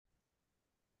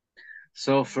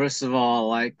So first of all,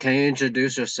 like, can you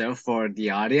introduce yourself for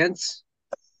the audience?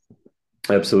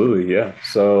 Absolutely, yeah.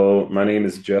 So my name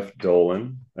is Jeff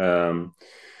Dolan.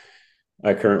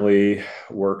 I currently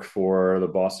work for the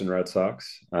Boston Red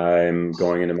Sox. I'm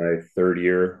going into my third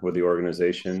year with the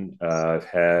organization. I've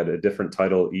had a different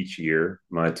title each year.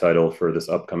 My title for this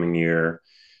upcoming year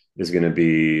is going to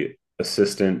be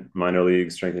Assistant Minor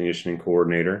League Strength and Conditioning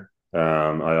Coordinator.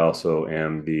 I also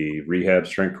am the Rehab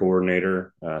Strength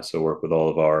Coordinator, so work with all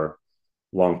of our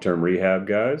long-term rehab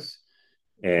guys.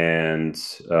 And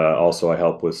also, I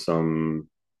help with some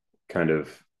kind of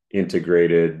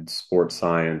integrated sports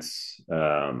science,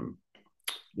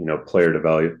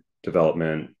 player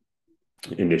development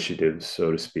initiatives,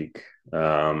 so to speak.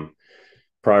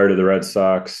 Prior to the Red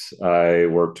Sox, I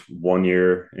worked 1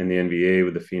 year in the NBA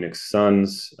with the Phoenix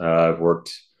Suns. I've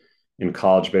worked in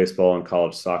college baseball and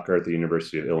college soccer at the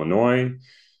University of Illinois.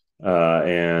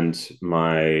 And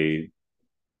my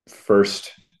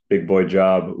first big boy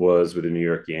job was with the New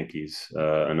York Yankees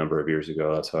a number of years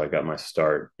ago. That's how I got my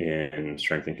start in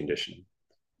strength and conditioning.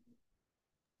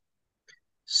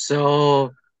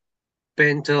 So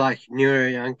been to like New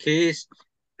York Yankees,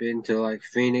 been to like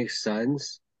Phoenix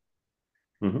Suns,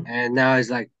 Mm-hmm. and now it's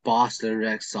like Boston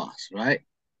Red Sox, right?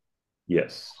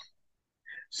 Yes.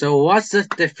 So what's the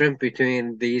difference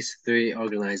between these three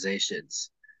organizations?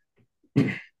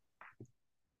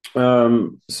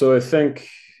 So I think,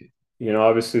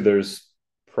 obviously there's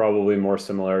probably more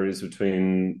similarities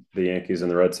between the Yankees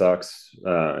and the Red Sox,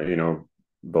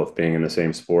 both being in the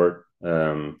same sport.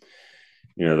 The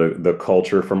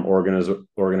culture from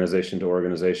organization to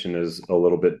organization is a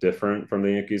little bit different from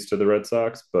the Yankees to the Red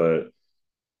Sox, but,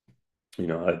 you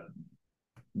know, I,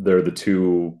 they're the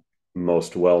two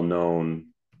most well-known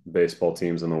baseball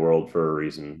teams in the world for a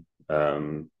reason.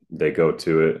 They go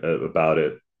to it about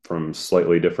it from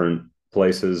slightly different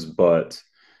places, but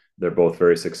they're both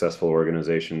very successful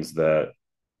organizations that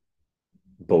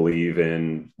believe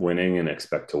in winning and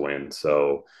expect to win.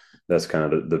 So that's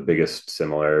kind of the biggest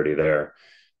similarity there.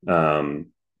 Um,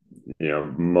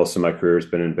 most of my career has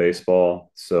been in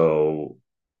baseball. So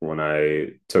when I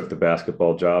took the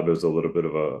basketball job, it was a little bit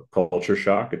of a culture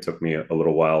shock. It took me a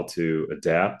little while to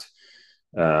adapt.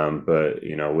 But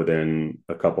within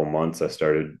a couple months, I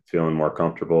started feeling more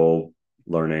comfortable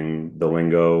learning the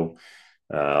lingo,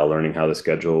 learning how the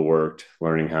schedule worked,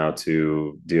 learning how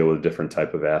to deal with a different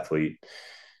type of athlete.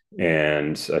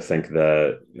 And I think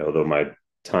that although my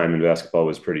time in basketball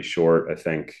was pretty short, I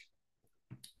think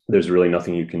there's really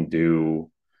nothing you can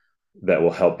do that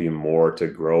will help you more to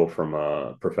grow from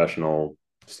a professional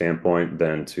standpoint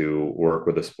than to work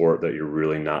with a sport that you're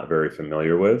really not very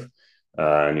familiar with,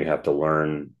 and you have to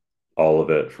learn all of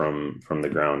it from the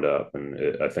ground up.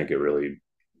 And I think it really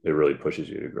pushes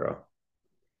you to grow.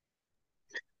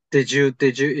 Did you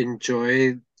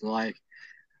enjoy like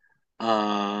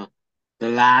uh the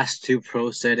last two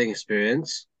pro setting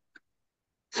experience?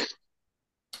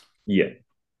 Yeah,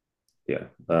 yeah.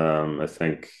 I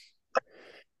think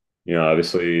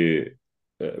obviously,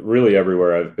 really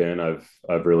everywhere I've been,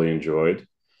 I've really enjoyed.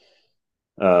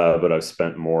 But I've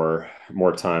spent more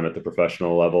time at the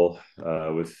professional level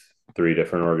with three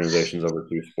different organizations over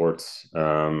two sports.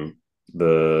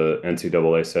 The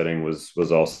NCAA setting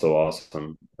was also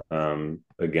awesome.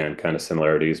 Again, kind of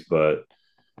similarities, but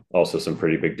also some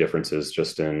pretty big differences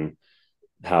just in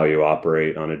how you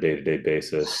operate on a day-to-day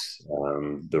basis,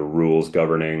 the rules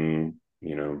governing,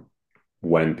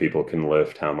 when people can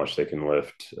lift, how much they can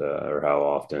lift, or how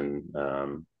often,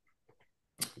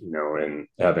 and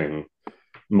having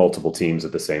multiple teams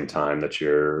at the same time that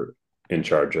you're in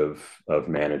charge of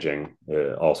managing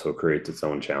also creates its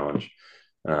own challenge.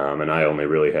 And I only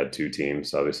really had two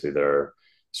teams. Obviously, there are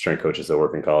strength coaches that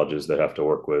work in colleges that have to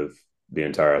work with the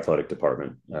entire athletic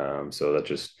department. So that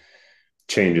just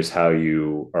changes how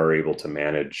you are able to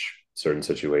manage certain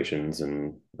situations,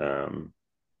 and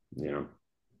you know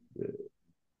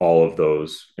all of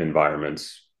those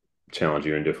environments challenge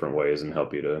you in different ways and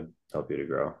help you to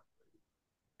grow.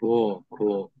 Cool,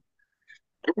 cool.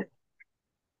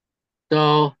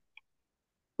 So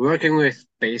working with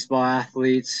baseball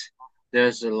athletes,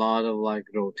 there's a lot of like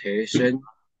rotation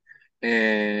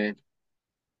and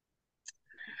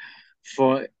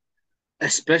for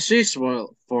especially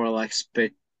for like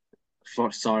spit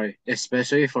for sorry,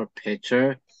 especially for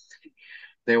pitcher,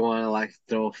 they want to like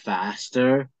throw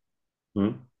faster.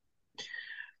 Mm-hmm.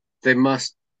 They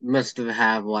must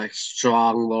have like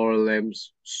strong lower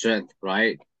limbs strength,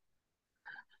 right?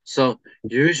 So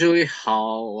usually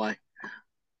how like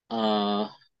uh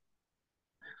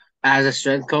as a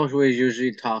strength coach, we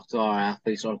usually talk to our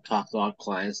athletes or talk to our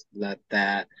clients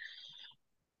that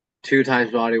two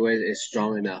times body weight is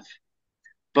strong enough.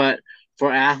 But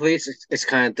for athletes, it's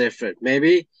kind of different.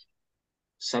 Maybe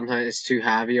sometimes it's too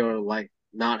heavy or like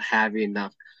not heavy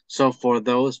enough. So for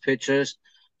those pitchers,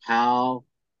 how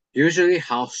usually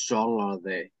how strong are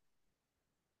they?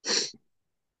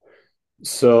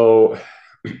 So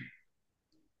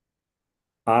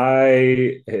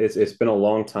it's been a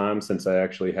long time since I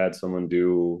actually had someone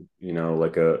do,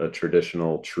 like a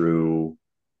traditional true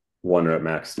one rep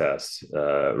max test,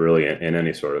 really in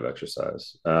any sort of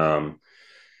exercise.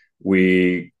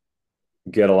 We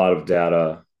get a lot of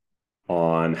data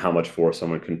on how much force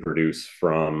someone can produce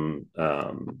from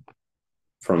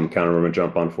counter movement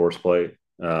jump on force plate.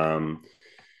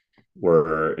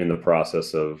 We're in the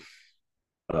process of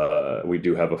we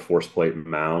do have a force plate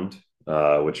mound,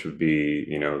 which would be,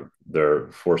 there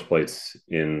are force plates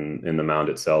in the mound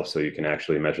itself, so you can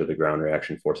actually measure the ground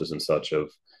reaction forces and such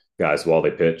of guys while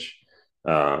they pitch.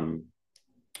 Um,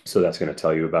 so that's going to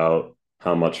tell you about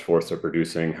how much force they're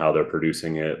producing, how they're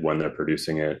producing it, when they're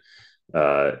producing it,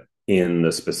 uh, in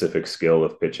the specific skill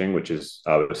of pitching, which is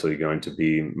obviously going to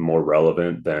be more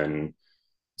relevant than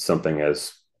something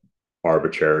as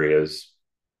arbitrary as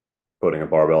putting a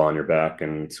barbell on your back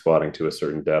and squatting to a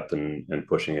certain depth and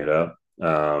pushing it up.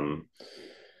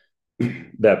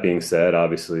 That being said,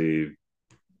 obviously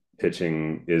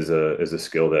pitching is a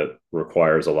skill that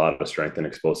requires a lot of strength and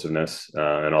explosiveness,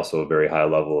 and also a very high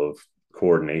level of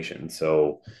coordination.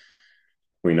 So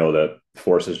we know that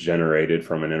force is generated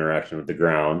from an interaction with the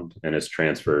ground and is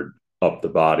transferred up the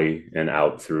body and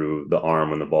out through the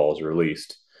arm when the ball is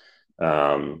released.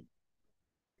 Um,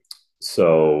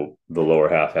 so the lower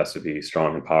half has to be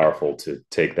strong and powerful to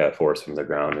take that force from the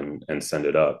ground and send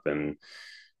it up. And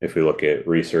if we look at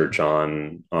research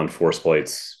on force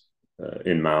plates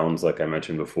in mounds, like I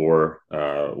mentioned before,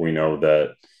 we know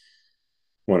that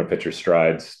when a pitcher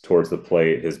strides towards the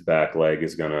plate, his back leg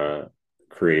is going to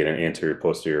create an anterior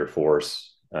posterior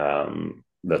force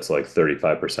that's like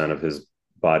 35% of his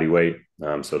body weight.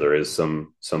 So there is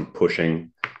some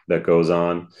pushing that goes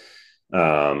on.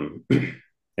 Um,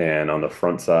 and on the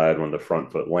front side, when the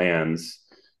front foot lands,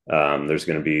 there's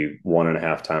going to be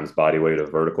 1.5 times body weight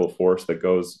of vertical force that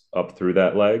goes up through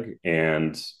that leg,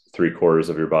 and 3/4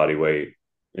 of your body weight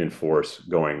in force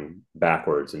going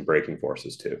backwards and braking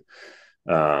forces too.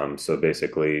 So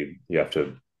basically, you have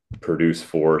to produce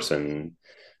force and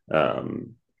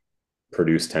um,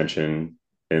 produce tension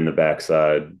in the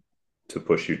backside to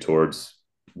push you towards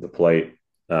the plate.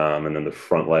 And then the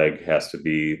front leg has to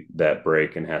be that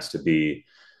brake and has to be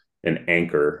an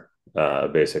anchor,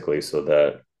 basically, so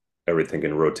that everything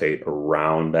can rotate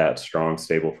around that strong,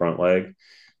 stable front leg,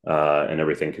 and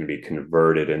everything can be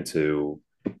converted into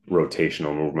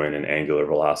rotational movement and angular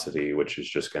velocity, which is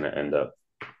just going to end up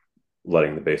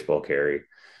letting the baseball carry.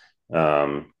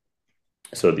 Um,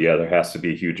 so yeah, there has to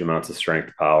be huge amounts of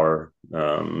strength, power,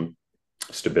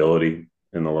 stability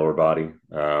in the lower body.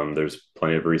 There's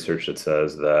plenty of research that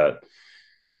says that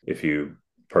if you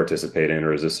participate in a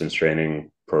resistance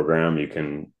training program, you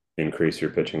can increase your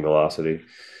pitching velocity.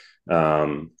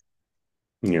 Um,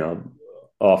 you know,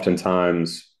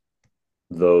 Oftentimes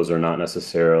those are not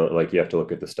necessarily, like, you have to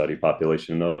look at the study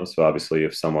population though. So obviously,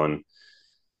 if someone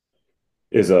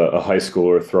is a high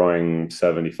schooler throwing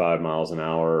 75 miles an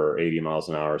hour or 80 miles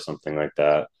an hour or something like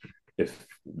that, if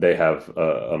they have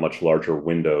a much larger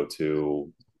window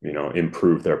to,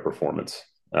 improve their performance.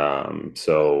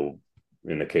 So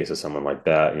in the case of someone like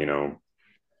that,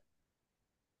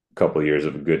 a couple of years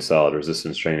of a good solid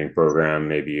resistance training program,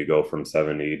 maybe you go from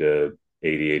 70 to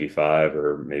 80, 85,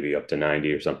 or maybe up to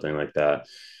 90 or something like that.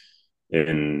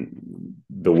 In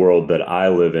the world that I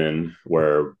live in,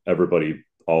 where everybody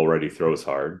already throws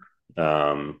hard,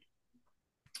 um,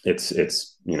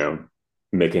 it's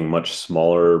making much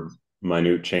smaller,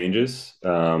 minute changes,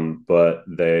 but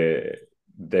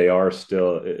they are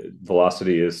still,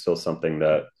 velocity is still something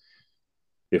that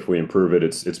if we improve it,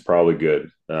 it's probably good.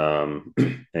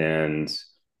 And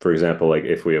for example, like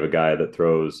if we have a guy that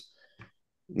throws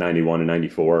 91 and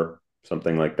 94,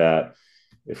 something like that,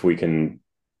 if we can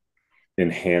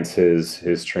enhance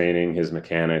his training, his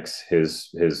mechanics, his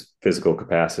physical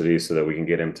capacity, so that we can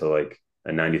get him to like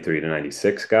a 93 to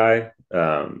 96 guy,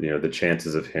 the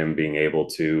chances of him being able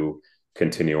to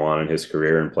continue on in his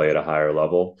career and play at a higher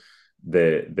level,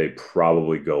 they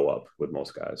probably go up with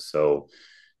most guys. So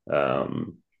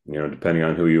depending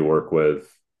on who you work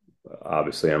with,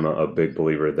 obviously I'm a big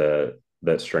believer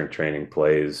that strength training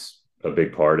plays a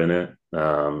big part in it.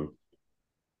 And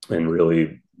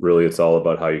really it's all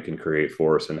about how you can create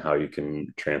force and how you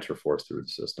can transfer force through the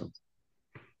system.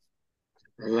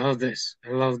 I love this.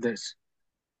 I love this.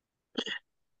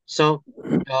 So,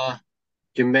 uh,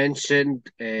 you mentioned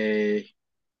a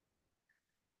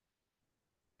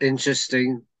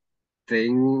interesting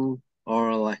thing,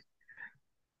 or like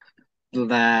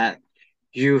that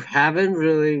you haven't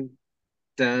really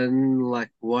done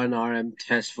like one RM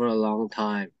test for a long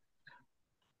time.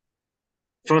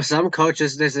 For some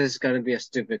coaches, this is gonna be a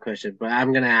stupid question, but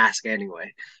I'm gonna ask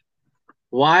anyway.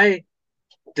 Why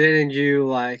didn't you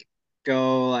like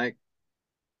go like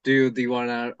do the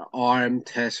one RM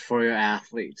test for your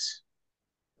athletes?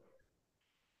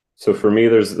 So for me,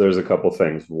 there's a couple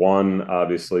things. One,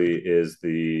 obviously, is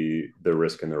the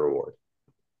risk and the reward.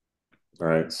 All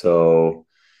right. So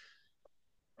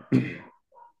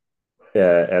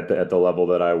yeah, at the level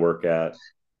that I work at,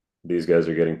 these guys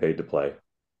are getting paid to play.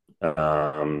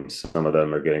 Some of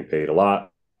them are getting paid a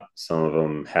lot. Some of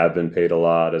them have been paid a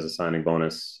lot as a signing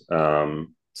bonus.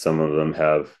 Some of them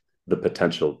have the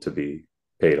potential to be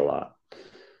paid a lot.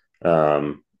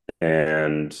 Um,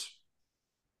 and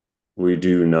we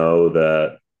do know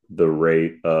that the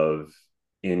rate of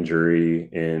injury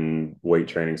in weight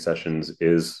training sessions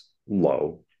is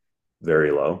low, very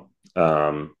low.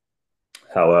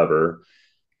 However,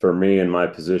 for me in my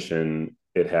position,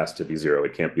 it has to be zero.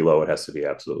 It can't be low. It has to be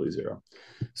absolutely zero.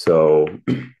 So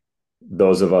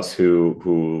those of us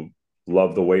who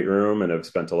love the weight room and have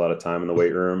spent a lot of time in the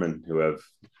weight room and who have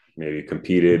maybe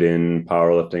competed in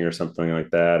powerlifting or something like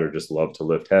that, or just love to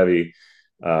lift heavy,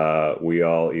 we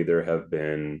all either have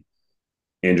been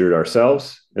injured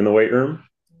ourselves in the weight room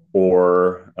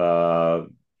or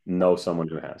know someone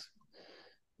who has.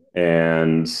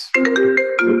 And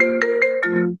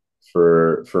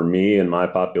for me and my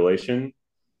population,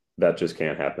 that just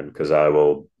can't happen because I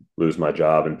will lose my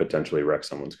job and potentially wreck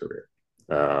someone's career.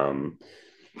 Um,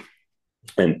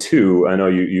 and two, I know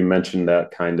you mentioned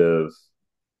that kind of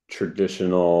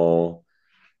traditional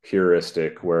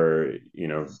heuristic where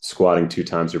squatting 2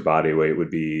 times your body weight would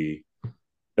be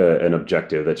an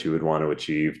objective that you would want to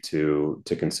achieve to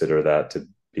consider that to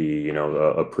be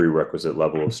a prerequisite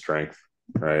level of strength,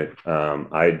 right?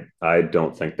 I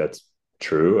don't think that's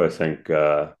true. I think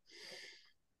a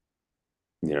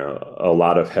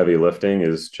lot of heavy lifting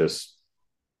is just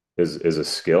is a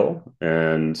skill,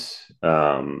 and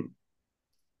um,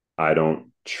 I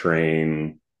don't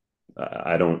train.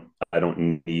 I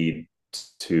don't need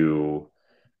to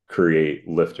create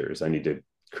lifters. I need to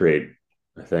create.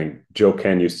 I think Joe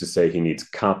Ken used to say he needs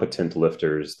competent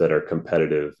lifters that are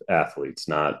competitive athletes,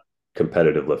 not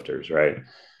competitive lifters, right?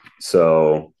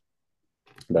 So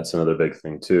that's another big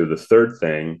thing too. The third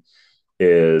thing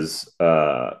is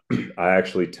I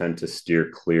actually tend to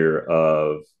steer clear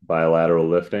of bilateral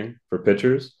lifting for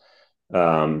pitchers,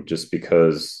 just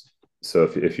because. So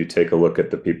if you take a look at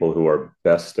the people who are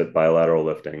best at bilateral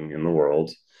lifting in the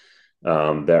world,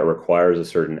 that requires a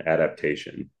certain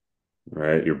adaptation,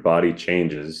 right? Your body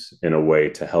changes in a way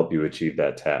to help you achieve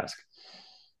that task.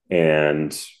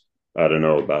 And I don't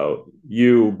know about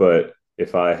you, but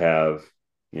if I have,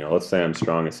 let's say I'm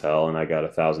strong as hell and I got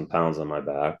 1,000 pounds on my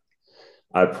back,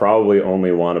 I probably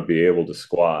only want to be able to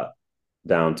squat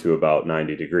down to about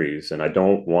 90 degrees. And I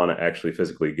don't want to actually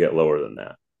physically get lower than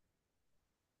that.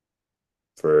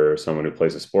 For someone who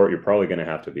plays a sport, you're probably going to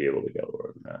have to be able to get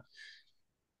lower than that.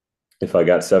 If I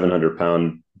got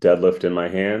 700-pound deadlift in my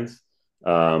hands,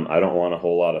 I don't want a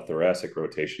whole lot of thoracic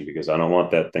rotation because I don't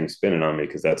want that thing spinning on me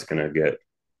because that's going to get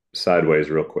sideways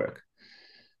real quick.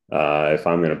 If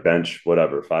I'm going to bench,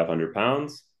 whatever, 500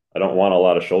 pounds, I don't want a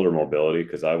lot of shoulder mobility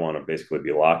because I want to basically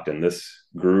be locked in this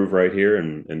groove right here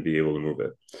and be able to move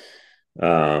it.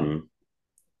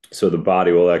 So the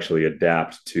body will actually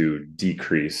adapt to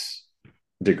decrease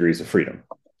degrees of freedom.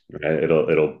 Right?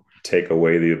 It'll take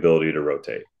away the ability to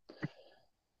rotate.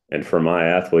 And for my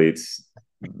athletes,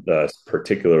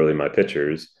 particularly my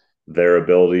pitchers, their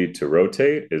ability to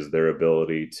rotate is their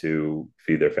ability to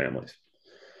feed their families.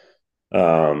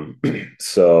 Um,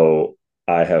 so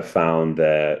I have found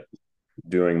that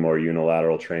doing more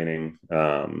unilateral training,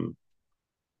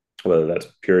 whether that's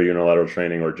pure unilateral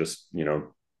training or just,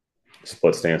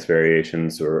 split stance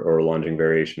variations or lunging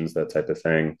variations, that type of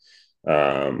thing,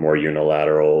 more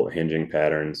unilateral hinging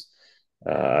patterns.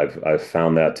 I've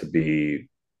found that to be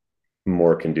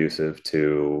more conducive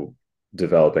to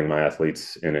developing my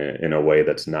athletes in a way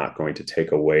that's not going to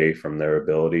take away from their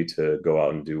ability to go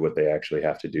out and do what they actually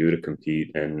have to do to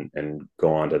compete and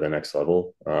go on to the next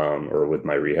level. Or with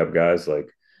my rehab guys, like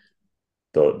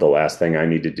the last thing I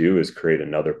need to do is create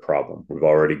another problem. We've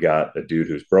already got a dude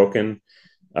who's broken.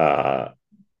 Uh,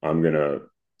 I'm gonna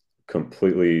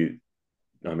completely.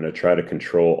 I'm gonna try to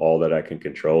control all that I can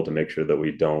control to make sure that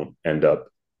we don't end up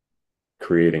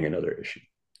creating another issue.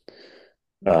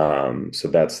 So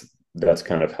that's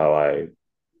kind of how I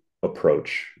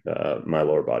approach my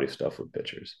lower body stuff with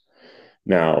pitchers.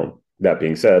 Now, that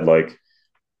being said, like,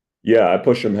 yeah, I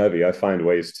push them heavy. I find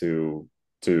ways to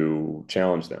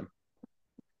challenge them.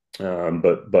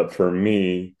 But for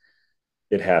me,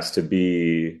 it has to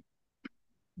be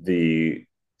the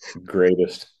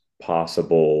greatest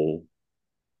possible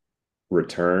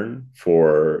return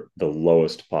for the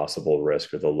lowest possible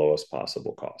risk or the lowest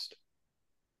possible cost.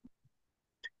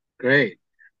 Great.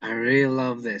 I really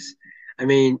love this. I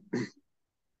mean,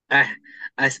 I,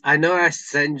 I know I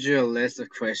sent you a list of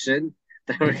questions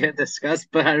that we can discuss,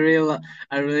 but I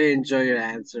really enjoy your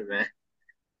answer, man.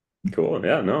 Cool.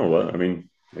 Yeah, no, well, I mean,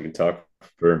 we can talk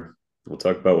for we'll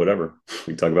talk about whatever.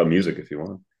 We can talk about music if you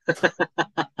want.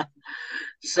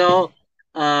 So,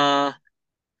 uh,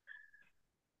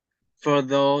 for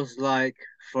those like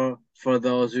for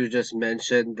those who just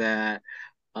mentioned that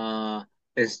uh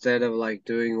instead of like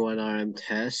doing 1 RM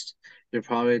test, you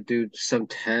probably do some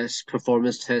tests,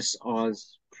 performance tests on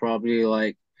probably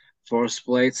like force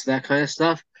plates, that kind of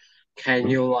stuff. Can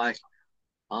Mhm. you like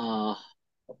uh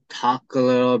talk a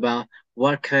little about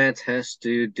what kind of tests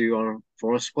do you do on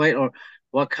force plate, or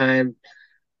what kind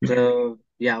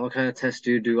what kind of tests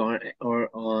do you do on or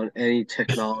on any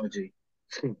technology?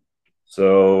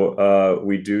 So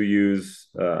we do use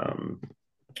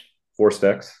Force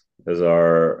X as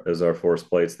our force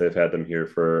plates. They've had them here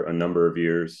for a number of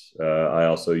years. I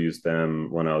also used them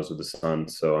when I was with the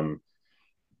Suns, so I'm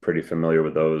pretty familiar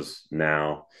with those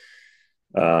now.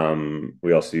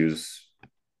 We also use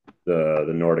the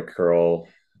Nordic curl.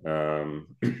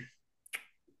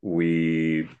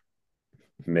 We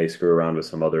may screw around with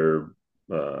some other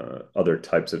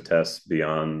types of tests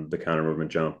beyond the counter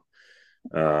movement jump.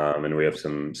 And we have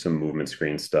some movement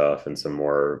screen stuff and some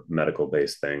more medical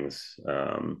based things.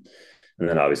 And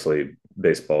then obviously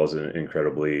baseball is an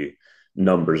incredibly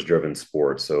numbers driven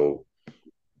sport. So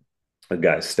a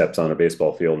guy steps on a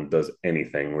baseball field and does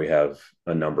anything, we have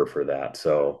a number for that.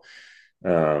 So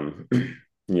um,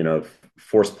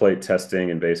 force plate testing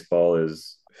in baseball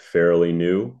is fairly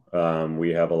new.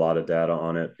 We have a lot of data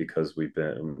on it because we've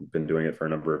been doing it for a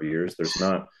number of years. There's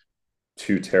not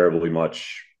too terribly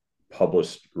much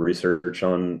published research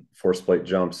on force plate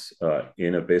jumps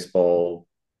in a baseball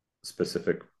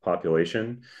specific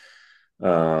population.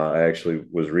 I actually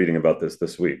was reading about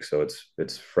this week, so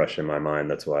it's fresh in my mind.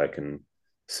 That's why I can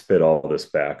spit all this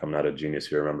back. I'm not a genius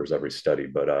who remembers every study,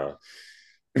 but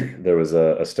there was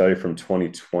a study from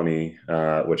 2020,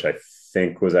 which I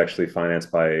think was actually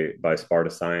financed by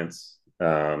Sparta Science.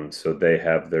 So they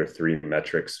have their three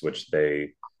metrics, which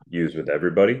they use with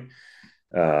everybody.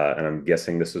 And I'm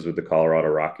guessing this was with the Colorado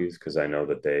Rockies because I know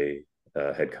that they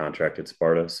had contracted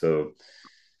Sparta. So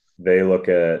they look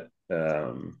at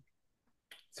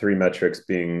three metrics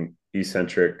being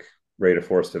eccentric rate of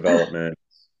force development,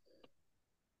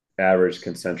 average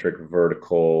concentric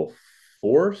vertical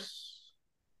force,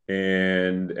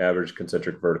 and average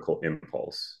concentric vertical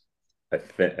impulse. I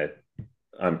think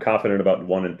I'm confident about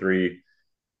 1 and 3.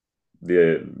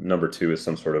 The number 2 is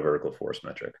some sort of vertical force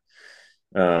metric.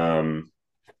 Um,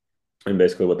 and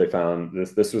basically, what they found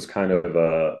this was kind of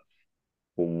a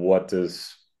what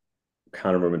does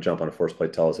counter movement jump on a force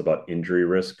plate tell us about injury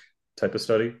risk type of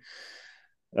study.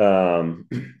 And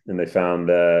they found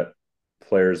that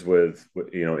players with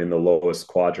in the lowest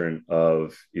quadrant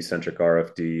of eccentric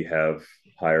RFD have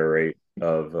higher rate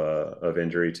of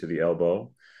injury to the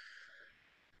elbow.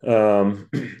 Um,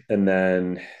 and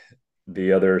then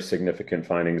the other significant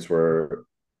findings were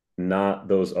not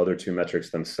those other two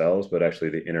metrics themselves, but actually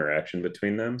the interaction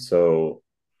between them. So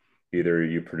either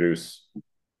you produce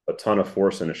a ton of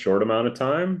force in a short amount of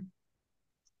time,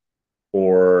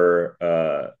 or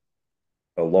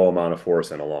a low amount of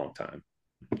force in a long time,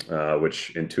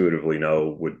 which intuitively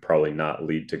know would probably not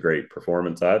lead to great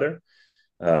performance either.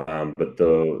 But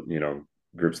the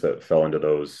groups that fell into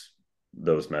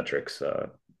those metrics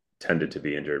tended to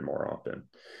be injured more often.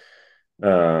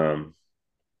 Um,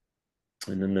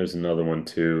 and then there's another one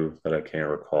too that I can't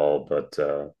recall, but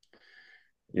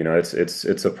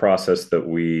it's a process that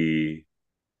we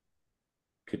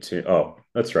continue. Oh,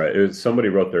 that's right. Somebody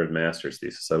wrote their master's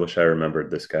thesis. I wish I remembered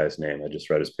this guy's name. I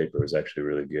just read his paper. It was actually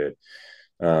really good.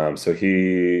 So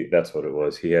that's what it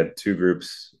was. He had two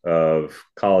groups of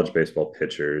college baseball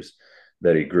pitchers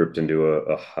that he grouped into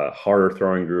a harder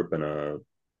throwing group and a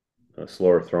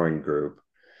slower throwing group,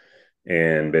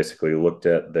 and basically looked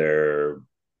at their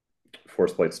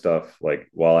force plate stuff like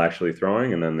while actually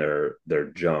throwing, and then their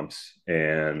jumps.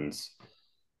 And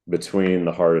between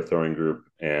the harder throwing group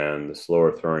and the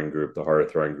slower throwing group, the harder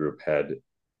throwing group had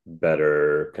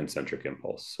better concentric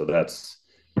impulse. So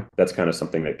that's kind of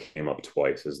something that came up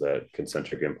twice, is that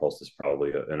concentric impulse is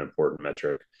probably an important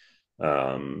metric.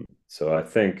 So I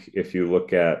think if you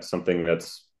look at something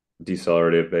that's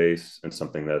decelerative based and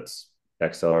something that's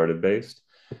accelerative based,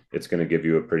 it's going to give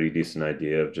you a pretty decent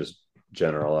idea of just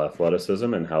general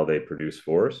athleticism and how they produce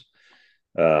force.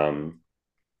 Um,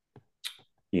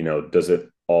 does it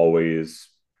always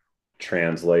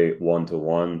translate one to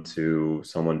one to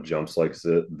someone jumps like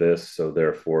this, so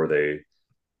therefore they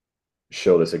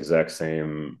show this exact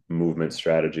same movement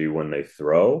strategy when they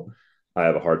throw? I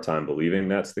have a hard time believing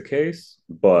that's the case,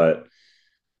 but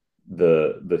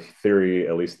the theory,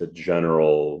 at least the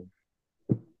general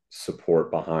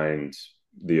support behind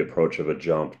the approach of a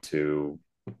jump to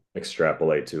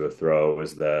extrapolate to a throw,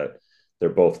 is that they're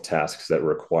both tasks that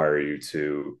require you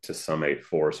to summate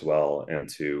force well and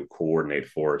to coordinate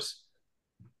force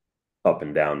up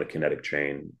and down the kinetic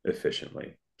chain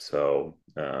efficiently. So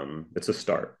it's a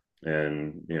start.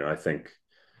 And, I think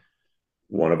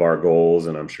one of our goals,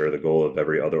 and I'm sure the goal of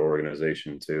every other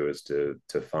organization too, is to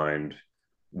find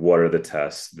what are the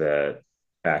tests that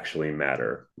actually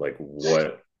matter. Like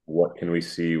what can we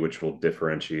see which will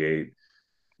differentiate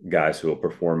guys who will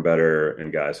perform better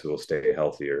and guys who will stay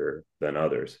healthier than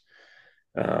others.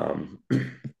 And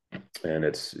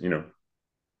it's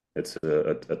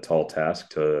a tall task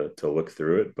to look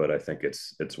through it, but I think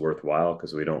it's worthwhile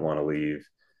because we don't want to leave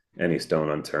any stone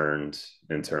unturned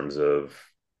in terms of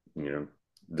you know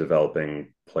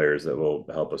developing players that will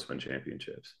help us win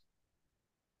championships.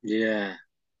 Yeah.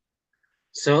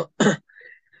 So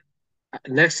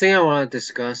next thing I want to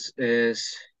discuss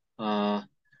is uh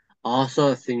also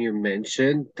a thing you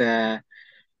mentioned that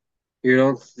you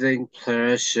don't think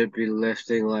players should be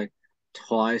lifting like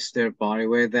twice their body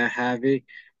weight that heavy.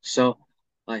 So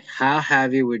like how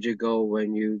heavy would you go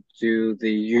when you do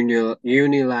the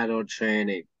unilateral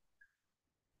training?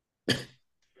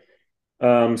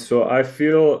 So I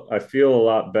feel a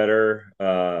lot better.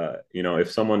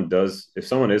 If someone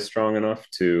is strong enough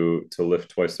to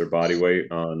lift twice their body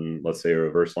weight on, let's say, a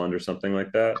reverse lunge or something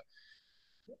like that,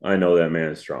 I know that man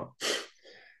is strong.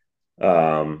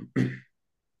 Um,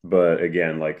 but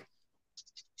again, like,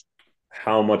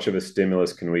 how much of a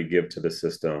stimulus can we give to the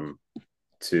system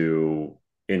to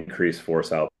increase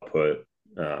force output,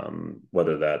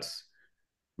 whether that's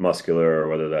muscular or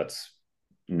whether that's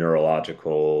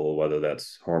neurological, whether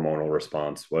that's hormonal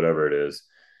response, whatever it is?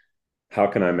 How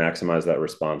can I maximize that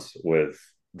response with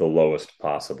the lowest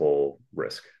possible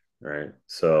risk? Right.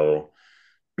 So,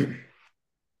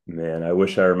 man, I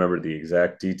wish I remembered the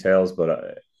exact details,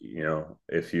 but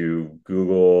if you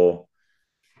Google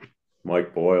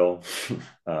Mike Boyle,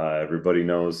 everybody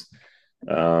knows.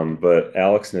 But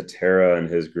Alex Natera and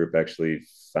his group actually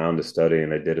found a study,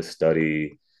 and they did a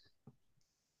study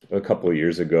a couple of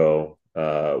years ago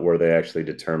where they actually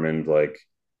determined, like,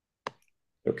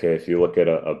 okay, if you look at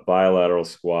a bilateral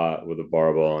squat with a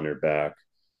barbell on your back,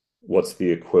 what's the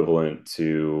equivalent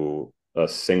to a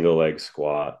single leg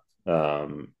squat?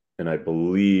 And I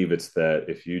believe it's that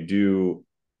if you do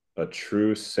a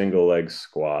true single leg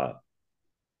squat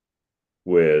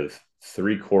with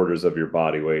 3/4 of your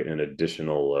body weight and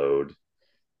additional load,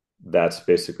 that's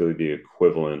basically the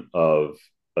equivalent of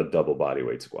a double body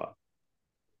weight squat.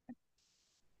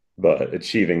 But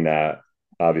achieving that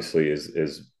obviously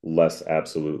is less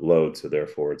absolute load, so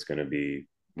therefore it's going to be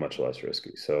much less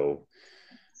risky. So,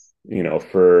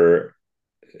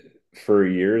 for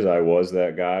years I was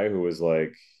that guy who was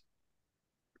like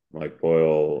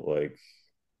Boyle, like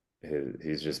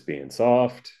he's just being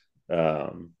soft.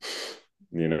 Um,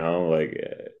 like,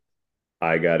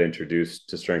 I got introduced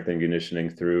to strength and conditioning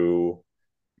through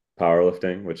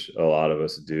powerlifting, which a lot of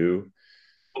us do.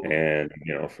 And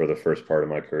for the first part of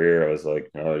my career, I was like,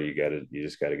 no, you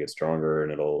just gotta get stronger,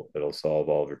 and it'll solve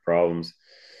all of your problems.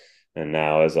 And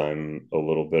now, as I'm a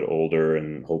little bit older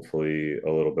and hopefully a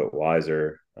little bit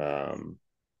wiser, I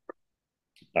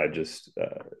just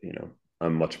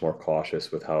I'm much more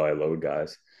cautious with how I load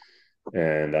guys.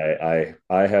 And I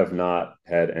have not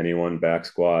had anyone back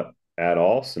squat at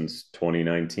all since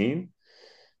 2019.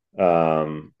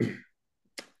 Um,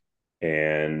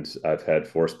 and I've had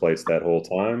force plates that whole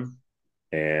time,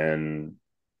 and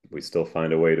we still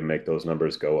find a way to make those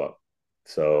numbers go up.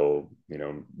 So,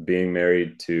 being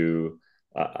married to,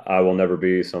 I will never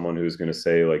be someone who's going to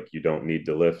say, like, you don't need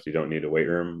to lift, you don't need a weight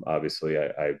room. Obviously,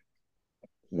 I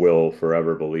will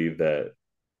forever believe that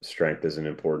strength is an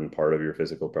important part of your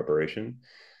physical preparation,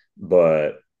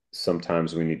 but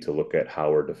sometimes we need to look at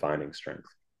how we're defining strength.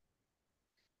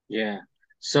 Yeah.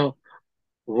 So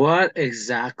what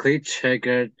exactly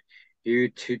triggered you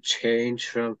to change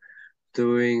from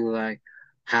doing like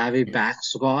heavy back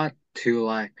squat to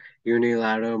like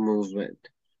unilateral movement?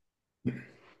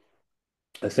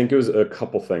 I think it was a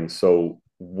couple things. So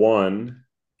one,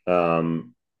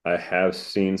 um, I have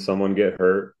seen someone get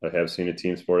hurt. I have seen a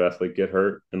team sport athlete get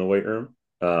hurt in the weight room.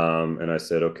 And I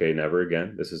said, okay, never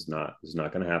again. This is not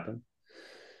going to happen.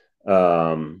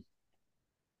 Um,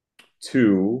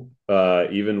 two,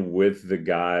 even with the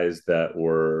guys that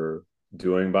were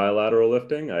doing bilateral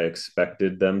lifting, I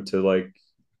expected them to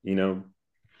you know,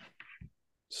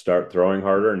 start throwing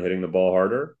harder and hitting the ball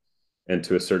harder. And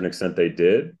to a certain extent they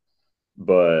did.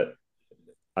 But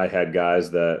I had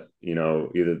guys that,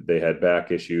 either they had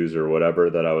back issues or whatever,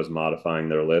 that I was modifying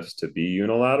their lifts to be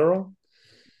unilateral.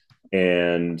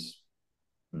 And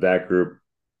that group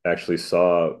actually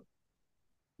saw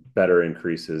better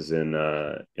increases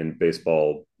in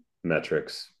baseball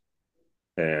metrics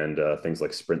and things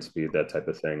like sprint speed, that type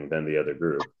of thing, than the other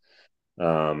group.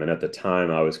 And at the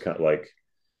time, I was kind of like,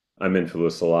 I'm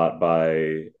influenced a lot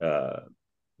by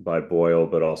Boyle,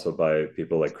 but also by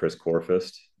people like Chris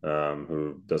Corfist,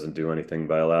 who doesn't do anything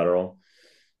bilateral.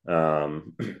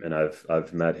 And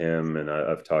I've met him and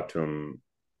I've talked to him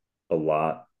a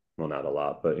lot. Well, not a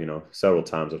lot, but several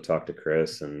times I've talked to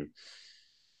Chris and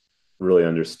really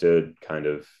understood kind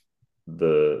of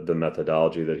the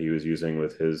methodology that he was using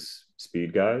with his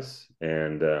speed guys,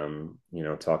 and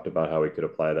talked about how we could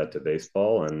apply that to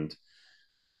baseball. And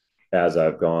as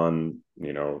I've gone,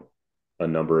 a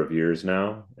number of years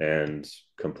now and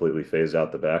completely phased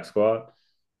out the back squat,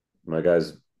 my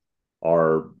guys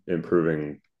are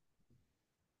improving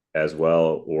as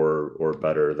well or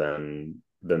better than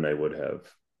they would have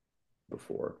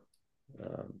before.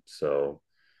 So,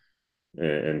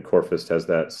 and Corfist has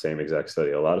that same exact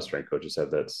study. A lot of strength coaches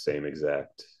have uh,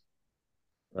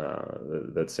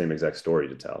 that same exact story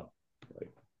to tell.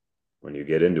 Like, when you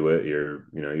get into it,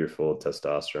 you're full of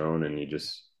testosterone, and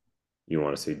you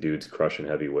want to see dudes crushing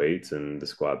heavy weights, and the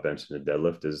squat, bench, and the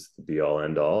deadlift is the be all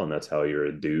end all, and that's how you're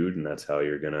a dude, and that's how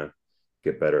you're gonna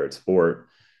get better at sport.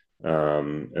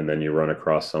 And then you run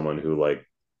across someone who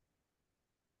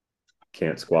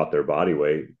can't squat their body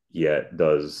weight yet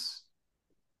does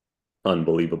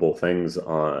unbelievable things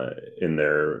on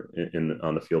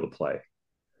the field of play.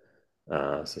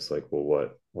 It's just like, well,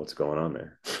 what's going on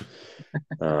there?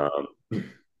 um,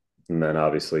 and then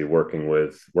obviously working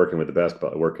with the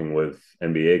basketball, working with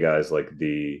NBA guys, like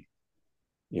the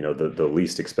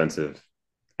least expensive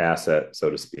asset, so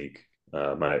to speak.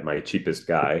 My cheapest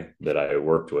guy that I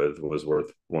worked with was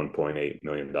worth $1.8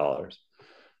 million.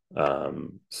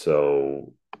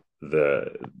 So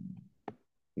the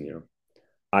you know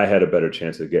I had a better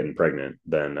chance of getting pregnant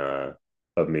than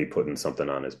of me putting something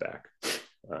on his back.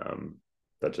 Um,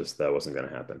 that wasn't going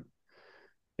to happen.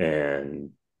 And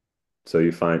so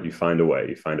you find a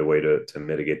way to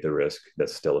mitigate the risk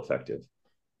that's still effective.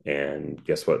 And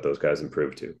guess what? Those guys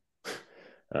improve too.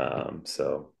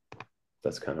 So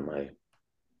that's kind of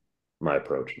my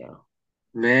approach now.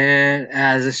 Man,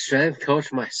 as a strength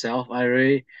coach myself,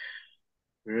 I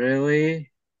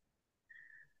really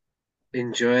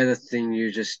enjoy the thing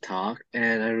you just talked,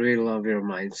 and I really love your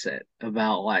mindset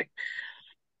about like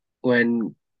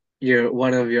when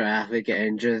one of your athlete get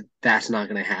injured, that's not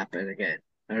gonna happen again.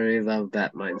 I really love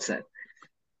that mindset.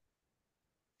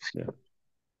 Yeah,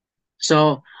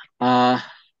 So, uh,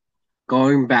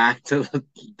 going back to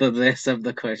the list of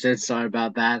the questions, sorry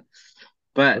about that.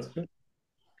 But that's good.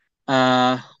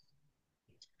 uh,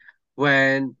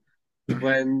 when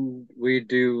when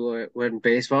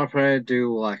baseball players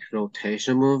do like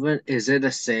rotation movement, is it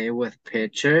the same with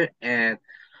pitcher and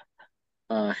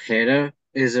hitter?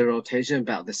 Is the rotation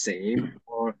about the same,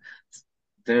 or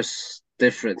there's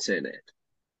difference in it?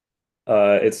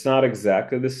 It's not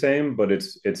exactly the same, but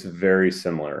it's very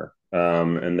similar.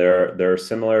 And there are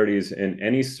similarities in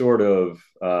any sort of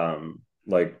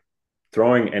like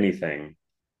throwing anything,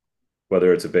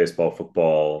 whether it's a baseball,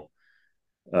 football,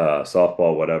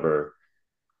 softball, whatever.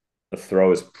 The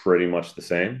throw is pretty much the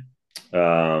same,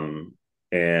 and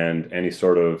any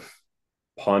sort of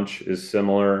punch is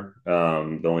similar.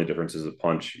 The only difference is a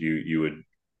punch you would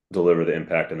deliver the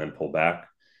impact and then pull back.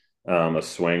 A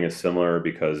swing is similar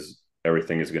because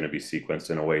everything is going to be sequenced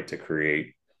in a way to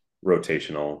create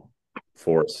rotational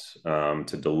force,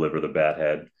 to deliver the bat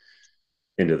head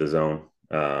into the zone.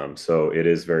 So it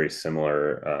is very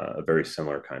similar, a very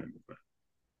similar kind of movement.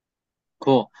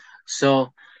 Cool.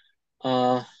 So,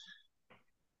 uh,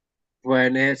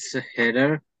 when it's a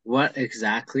hitter, what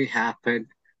exactly happened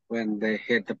when they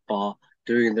hit the ball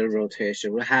during the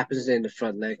rotation? What happens in the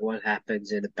front leg? What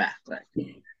happens in the back leg?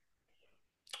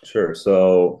 Sure.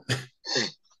 So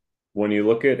when you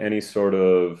look at any sort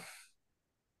of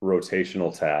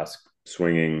rotational task,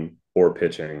 swinging, or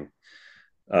pitching,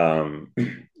 um,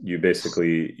 you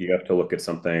have to look at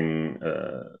something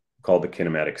called the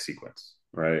kinematic sequence,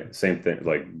 right? Same thing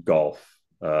like golf,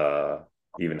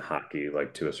 even hockey,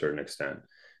 like to a certain extent.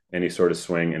 Any sort of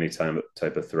swing, any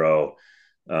type of throw,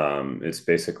 it's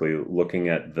basically looking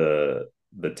at the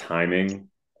timing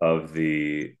of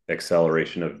the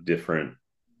acceleration of different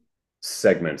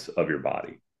segments of your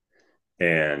body,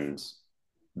 and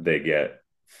they get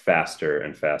faster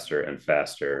and faster and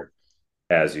faster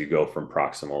as you go from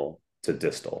proximal to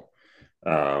distal.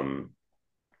 Um,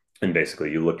 and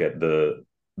basically, you look at the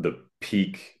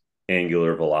peak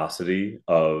angular velocity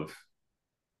of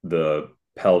the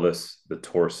pelvis, the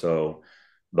torso,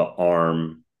 the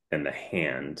arm, and the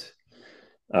hand,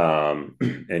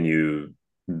 and you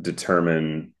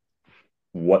determine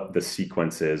what the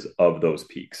sequence is of those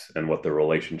peaks and what the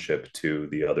relationship to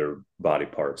the other body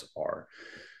parts are.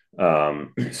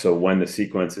 So when the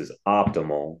sequence is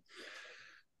optimal,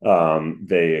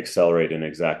 they accelerate in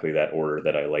exactly that order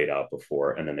that I laid out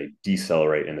before, and then they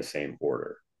decelerate in the same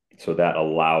order. So that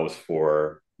allows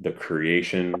for the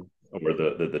creation or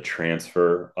the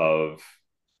transfer of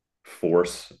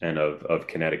force and of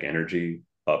kinetic energy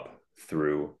up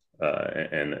through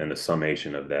and the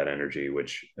summation of that energy,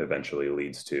 which eventually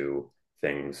leads to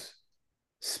things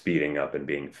speeding up and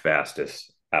being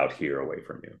fastest out here away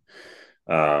from you.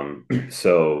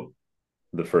 So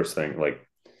the first thing, like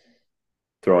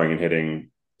throwing and hitting,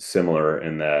 similar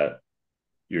in that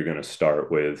you're going to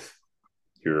start with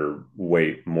your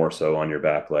weight more so on your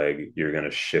back leg. You're going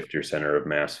to shift your center of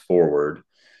mass forward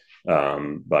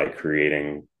by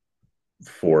creating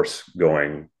force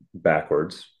going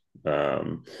backwards.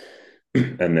 Um,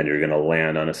 and then you're going to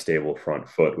land on a stable front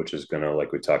foot, which is going to,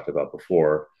 like we talked about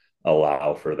before,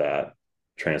 allow for that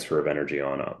transfer of energy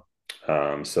on up.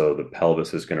 So the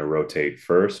pelvis is going to rotate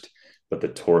first, but the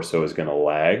torso is going to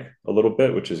lag a little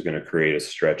bit, which is going to create a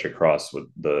stretch across with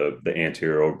the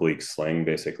anterior oblique sling,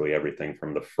 basically everything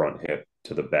from the front hip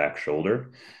to the back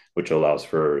shoulder, which allows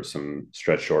for some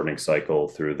stretch shortening cycle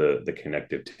through the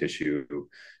connective tissue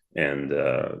and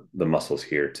the muscles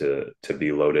here to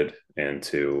be loaded and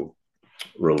to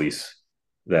release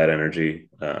that energy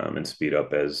and speed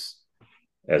up as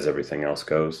everything else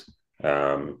goes.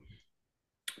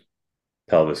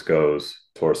 Pelvis goes,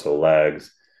 torso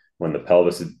lags. When the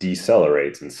pelvis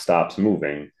decelerates and stops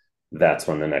moving, that's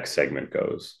when the next segment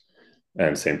goes.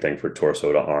 And same thing for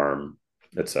torso to arm,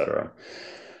 etc.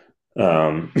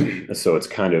 So it's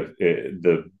kind of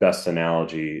the best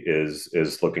analogy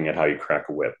is looking at how you crack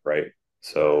a whip, right?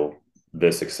 So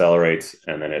this accelerates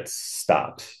and then it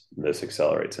stops. This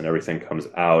accelerates and everything comes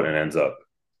out and ends up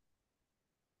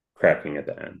cracking at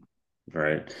the end,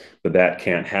 right? But that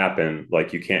can't happen.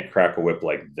 Like you can't crack a whip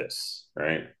like this,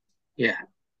 right? Yeah.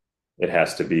 It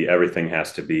has to be, everything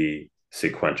has to be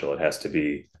sequential. It has to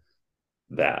be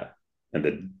that. And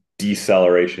the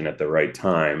deceleration at the right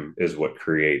time is what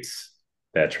creates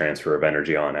that transfer of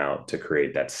energy on out to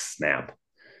create that snap.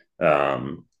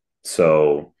 Um,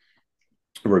 so,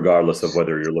 regardless of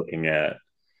whether you're looking at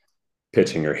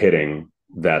pitching or hitting,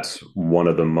 that's one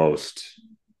of the most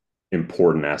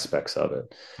important aspects of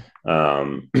it.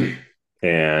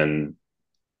 And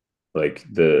like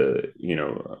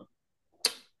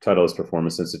Titleist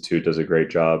Performance Institute does a great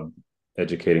job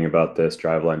educating about this.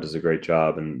 Driveline does a great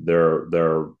job, and there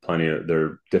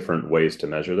are different ways to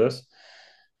measure this.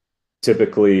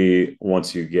 Typically,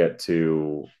 once you get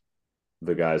to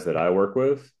the guys that I work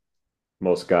with,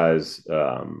 most guys,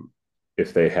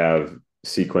 if they have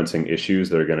sequencing issues,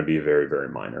 they're going to be very, very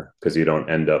minor because you don't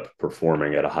end up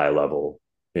performing at a high level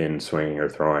in swinging or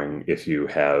throwing if you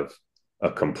have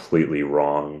a completely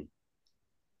wrong,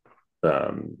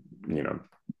 um, you know,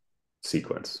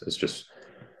 sequence. It's just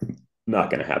not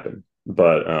going to happen.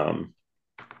 But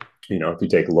if you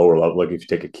take lower level, like if you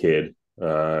take a kid,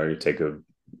 you take a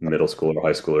middle school or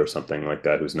high school or something like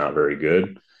that who's not very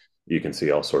good, you can see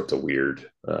all sorts of weird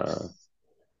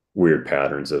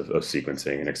patterns of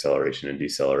sequencing and acceleration and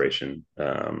deceleration,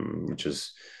 which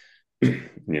is,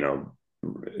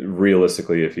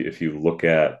 realistically, if you look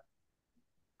at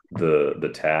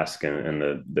the task and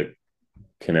the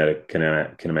kinematic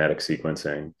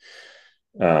sequencing,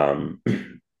 um,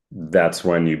 that's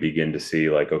when you begin to see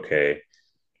like, okay,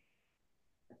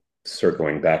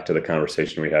 circling back to the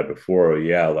conversation we had before,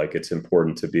 yeah, like it's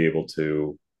important to be able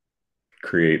to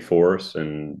create force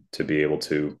and to be able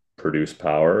to produce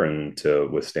power and to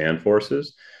withstand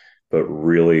forces, but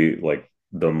really like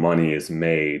the money is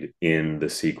made in the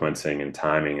sequencing and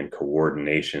timing and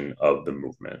coordination of the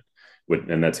movement.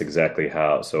 And that's exactly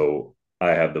how. So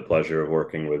I have the pleasure of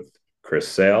working with Chris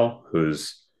Sale,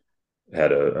 who's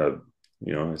had a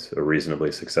it's a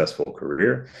reasonably successful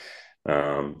career.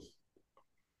 Um,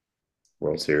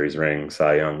 World Series ring,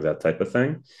 Cy Young, that type of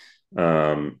thing.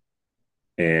 Um,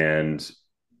 and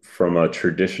from a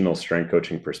traditional strength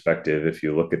coaching perspective, if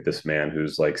you look at this man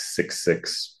who's like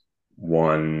 6'6",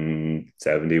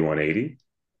 170, 180,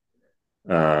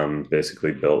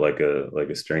 basically built like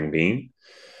a string bean.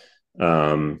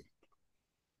 Um,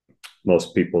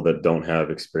 Most people that don't have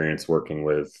experience working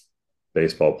with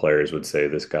baseball players would say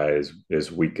this guy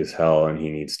is weak as hell and he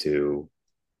needs to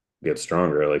get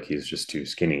stronger. Like he's just too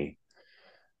skinny.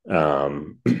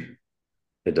 Um,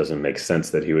 it doesn't make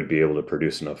sense that he would be able to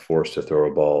produce enough force to throw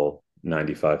a ball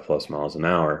 95 plus miles an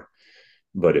hour.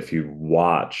 But if you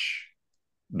watch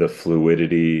the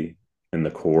fluidity and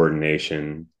the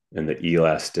coordination and the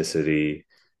elasticity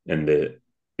and the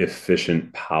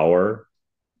efficient power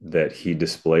that he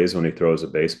displays when he throws a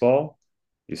baseball,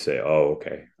 you say, oh,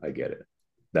 okay, I get it.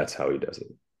 That's how he does it.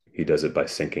 He does it by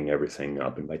syncing everything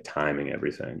up and by timing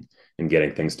everything and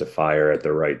getting things to fire at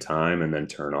the right time and then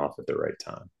turn off at the right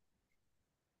time.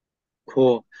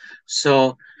 Cool.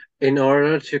 So, in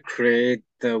order to create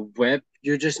the whip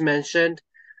you just mentioned,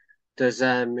 does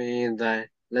that mean that,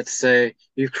 let's say,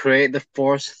 you create the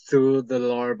force through the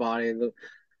lower body,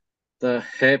 the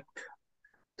hip,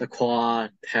 the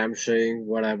quad, hamstring,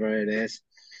 whatever it is?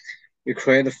 You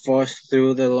create the force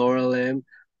through the lower limb.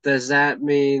 Does that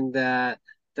mean that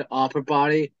the upper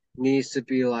body needs to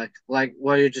be like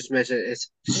what you just mentioned,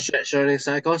 it's stretch shortening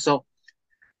cycle? So,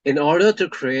 in order to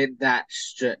create that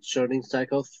stretch shortening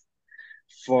cycle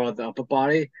for the upper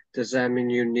body, does that mean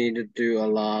you need to do a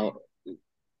lot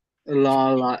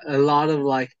of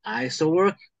like ISO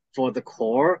work for the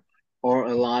core, or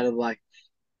a lot of like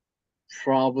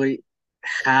probably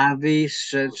heavy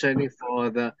strength training for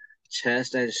the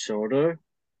chest and shoulder?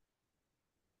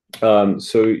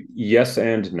 So yes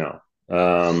and no.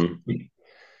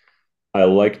 I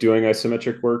like doing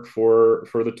isometric work for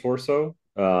the torso,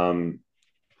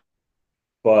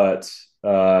 but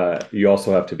you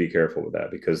also have to be careful with that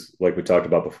because, like we talked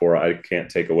about before, I can't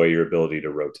take away your ability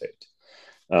to rotate.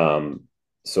 Um,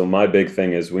 so my big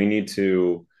thing is we need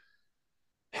to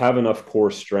have enough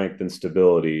core strength and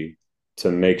stability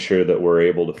to make sure that we're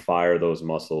able to fire those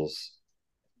muscles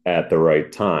at the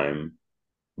right time,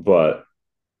 but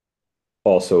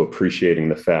also appreciating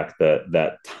the fact that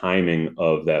that timing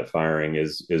of that firing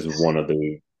is one of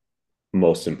the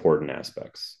most important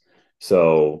aspects.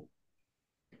 So,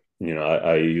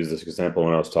 I use this example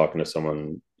when I was talking to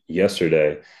someone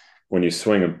yesterday. When you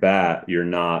swing a bat, your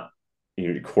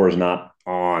core is not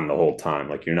on the whole time.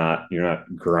 Like you're not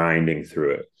grinding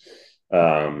through it.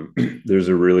 There's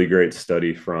a really great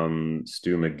study from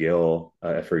Stu McGill.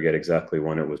 I forget exactly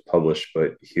when it was published,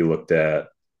 but he looked at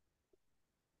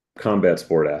combat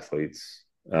sport athletes,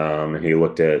 and he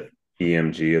looked at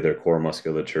EMG of their core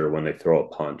musculature when they throw a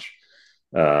punch.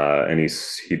 And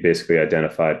he basically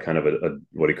identified kind of a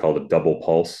what he called a double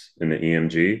pulse in the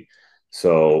EMG.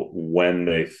 So when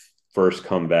they first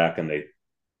come back and they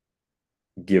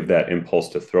give that impulse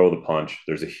to throw the punch,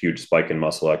 there's a huge spike in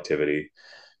muscle activity.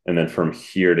 And then from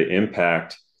here to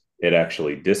impact, it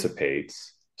actually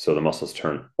dissipates. So the muscles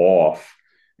turn off.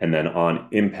 And then on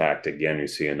impact, again, you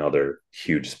see another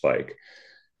huge spike.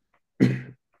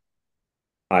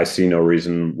 I see no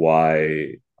reason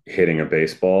why hitting a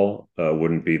baseball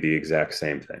wouldn't be the exact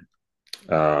same thing.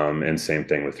 And same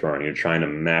thing with throwing. You're trying to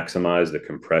maximize the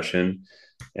compression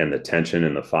and the tension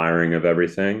and the firing of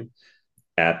everything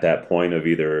at that point of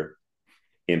either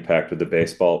impact with the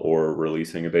baseball or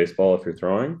releasing a baseball if you're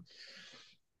throwing.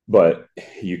 But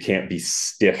you can't be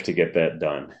stiff to get that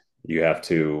done. You have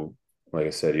to, like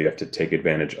I said, you have to take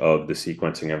advantage of the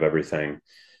sequencing of everything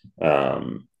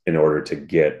in order to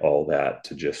get all that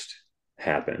to just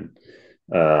happen.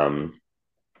 Um,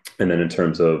 and then in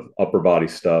terms of upper body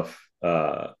stuff,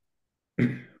 there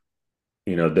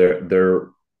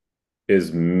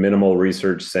is minimal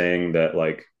research saying that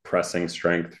like pressing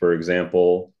strength, for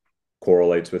example,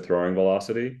 correlates with throwing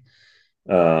velocity.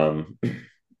 And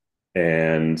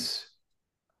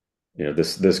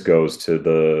this goes to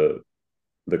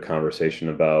the conversation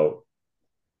about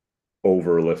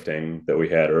overlifting that we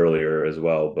had earlier as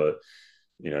well. But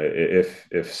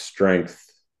if strength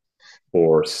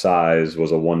or size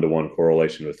was a 1-to-1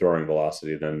 correlation with throwing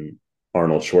velocity, then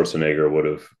Arnold Schwarzenegger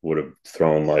would have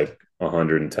thrown like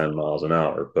 110 miles an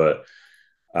hour. But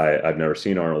I've never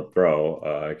seen Arnold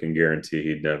throw. I can guarantee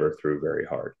he never threw very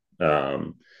hard.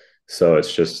 So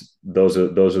it's just those are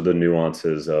the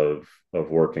nuances of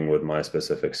working with my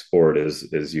specific sport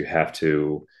is you have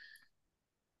to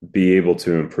be able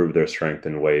to improve their strength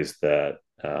in ways that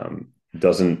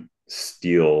doesn't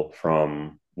steal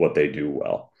from what they do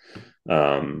well.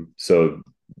 So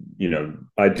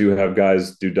I do have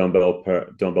guys do dumbbell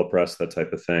press, that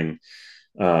type of thing.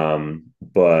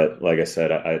 But like I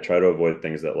said, I try to avoid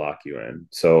things that lock you in.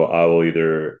 So I will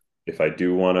either, if I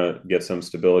do want to get some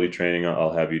stability training,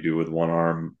 I'll have you do with one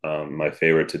arm. My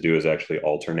favorite to do is actually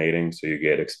alternating. So you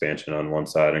get expansion on one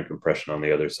side and compression on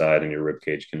the other side, and your rib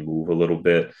cage can move a little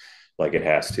bit like it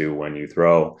has to when you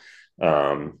throw.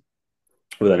 Um,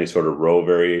 with any sort of row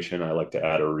variation, I like to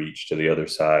add a reach to the other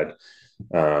side,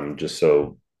 just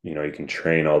so you can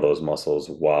train all those muscles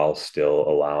while still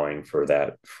allowing for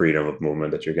that freedom of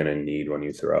movement that you're going to need when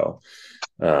you throw.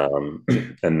 Um,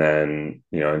 and then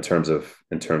in terms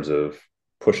of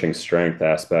pushing strength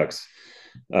aspects,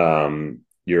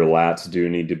 your lats do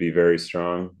need to be very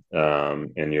strong,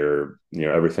 and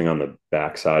everything on the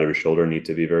back side of your shoulder need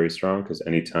to be very strong, because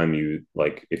anytime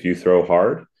if you throw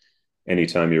hard,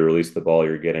 anytime you release the ball,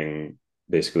 you're getting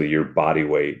basically your body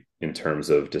weight in terms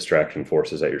of distraction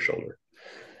forces at your shoulder.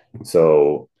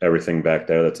 So everything back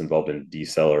there that's involved in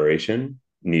deceleration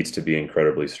needs to be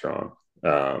incredibly strong.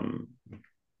 Um,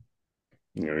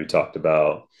 you talked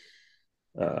about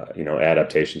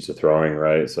adaptations to throwing,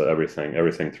 right? So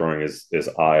everything throwing is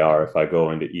IR. If I go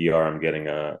into ER, I'm getting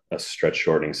a stretch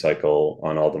shortening cycle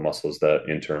on all the muscles that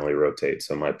internally rotate.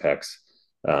 So my pecs,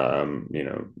 my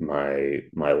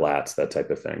lats, that type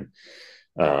of thing,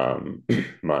 um,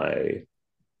 my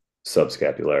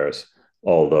subscapularis,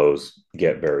 all those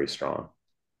get very strong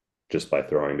just by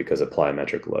throwing because of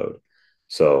plyometric load.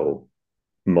 So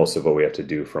most of what we have to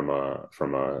do from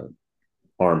a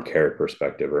arm care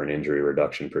perspective or an injury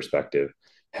reduction perspective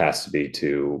has to be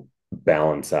to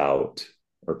balance out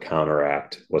or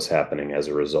counteract what's happening as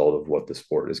a result of what the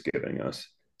sport is giving us.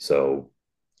 So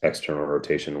external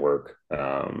rotation work.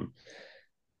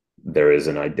 There is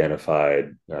an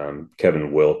identified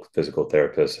Kevin Wilk, physical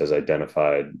therapist, has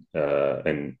identified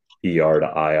an ER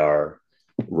to IR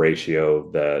ratio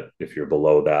that if you're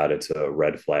below that, it's a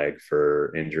red flag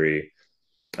for injury.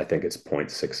 I think it's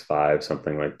 0.65,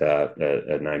 something like that,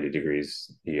 at 90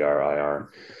 degrees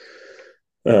ER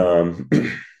IR.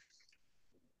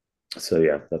 So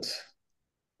yeah,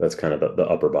 that's kind of the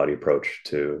upper body approach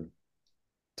to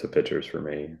pitchers for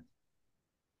me.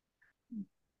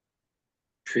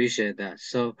 Appreciate that.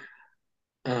 So,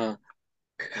 uh,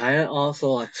 kind of also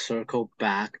like circle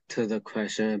back to the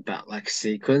question about like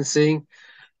sequencing.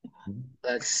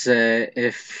 Let's say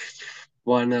if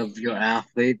one of your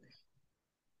athlete,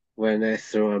 when they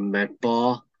throw a med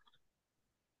ball,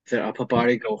 their upper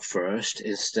body go first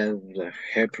instead of the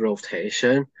hip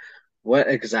rotation. What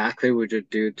exactly would you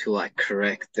do to like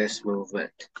correct this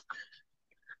movement?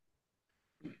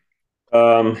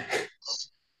 Um,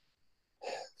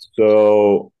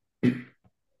 so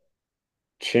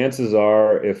chances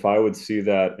are, if I would see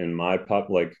that in my pup,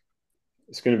 like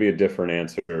it's going to be a different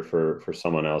answer for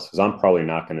someone else, because I'm probably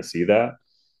not going to see that.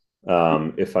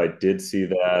 If I did see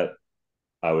that,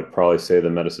 I would probably say the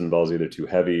medicine ball is either too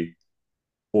heavy,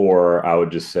 or I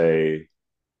would just say,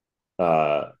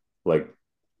 uh, like,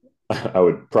 I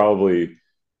would probably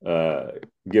uh,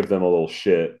 give them a little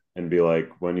shit and be like,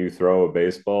 when you throw a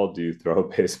baseball, do you throw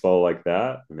a baseball like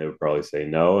that? And they would probably say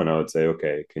no. And I would say,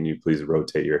 okay, can you please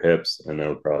rotate your hips? And they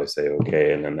would probably say,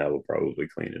 okay. And then that will probably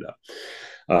clean it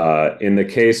up. In the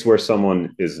case where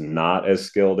someone is not as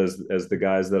skilled as the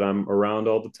guys that I'm around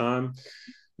all the time,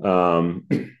 um,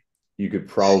 you could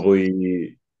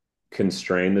probably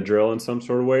constrain the drill in some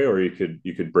sort of way, or you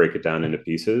could break it down into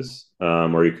pieces,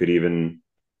 or you could even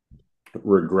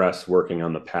regress working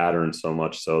on the pattern so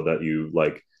much so that you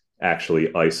like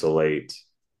actually isolate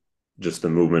just the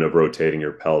movement of rotating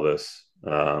your pelvis,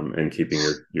 and keeping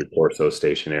your torso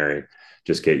stationary.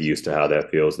 Just get used to how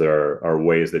that feels. There are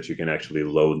ways that you can actually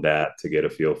load that to get a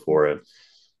feel for it.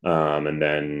 And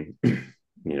then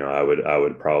I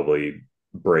would probably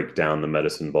break down the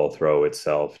medicine ball throw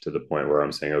itself to the point where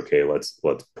I'm saying, okay, let's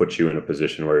put you in a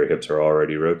position where your hips are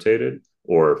already rotated,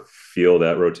 or feel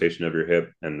that rotation of your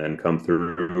hip and then come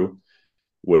through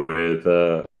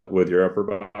with your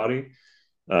upper body.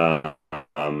 Uh,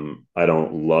 I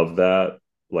don't love that,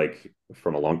 like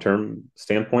from a long term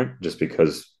standpoint, just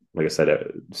because, like I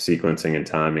said, sequencing and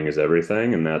timing is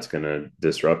everything, and that's going to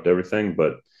disrupt everything.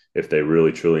 But if they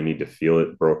really truly need to feel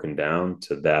it broken down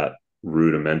to that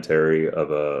rudimentary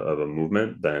of a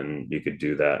movement, then you could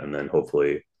do that, and then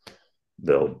hopefully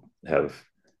they'll have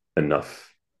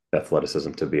enough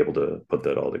athleticism to be able to put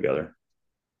that all together.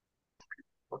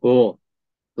 Cool.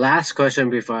 Last question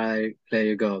before I let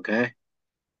you go, okay?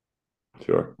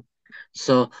 Sure.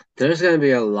 So there's gonna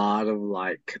be a lot of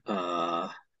like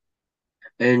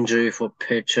injury for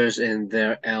pitchers in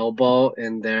their elbow,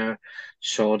 in their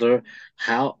shoulder,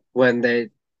 how when they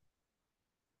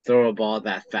throw a ball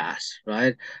that fast,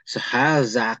 right? So how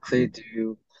exactly Mhm. do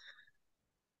you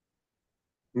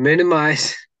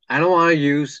minimize? I don't want to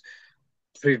use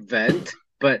prevent,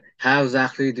 but how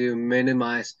exactly do you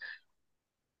minimize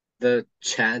the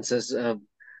chances of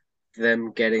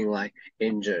them getting like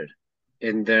injured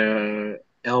in their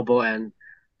elbow and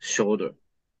shoulder?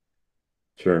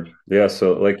 Sure. Yeah.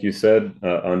 So, like you said,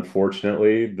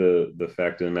 unfortunately, the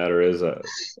fact of the matter is,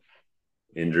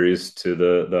 injuries to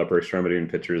the upper extremity in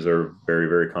pitchers are very,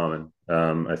 very common.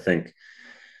 I think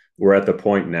we're at the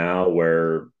point now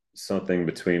where something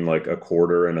between like a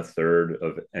quarter and a third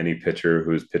of any pitcher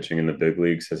who's pitching in the big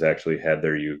leagues has actually had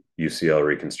their UCL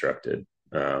reconstructed,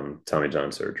 Tommy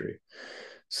John surgery.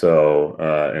 So,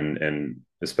 and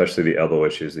especially the elbow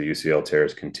issues, the UCL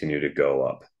tears continue to go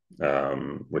up,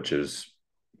 which is,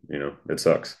 it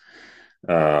sucks.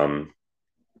 Um,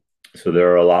 so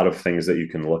there are a lot of things that you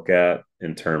can look at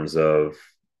in terms of,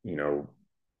 you know,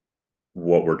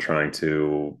 what we're trying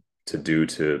to do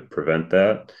to prevent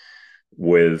that,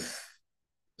 with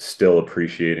still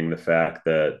appreciating the fact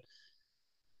that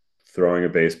throwing a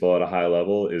baseball at a high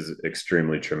level is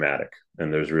extremely traumatic,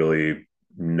 and there's really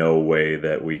no way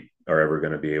that we are ever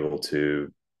going to be able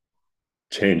to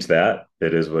change that.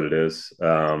 It is what it is.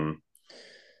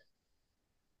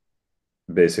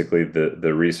 Basically,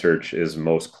 the research is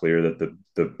most clear that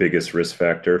the biggest risk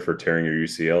factor for tearing your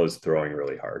UCL is throwing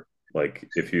really hard. Like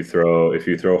if you throw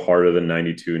harder than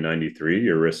 92, 93,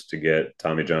 your risk to get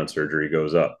Tommy John surgery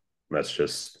goes up. That's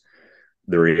just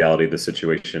the reality of the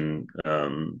situation,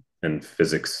 and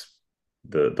physics,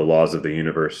 the laws of the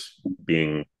universe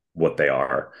being what they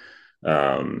are.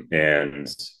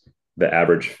 And the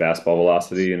average fastball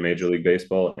velocity in Major League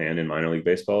Baseball and in minor league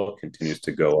baseball continues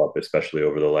to go up, especially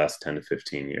over the last 10 to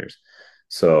 15 years.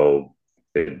 So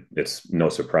it's no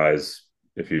surprise,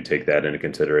 if you take that into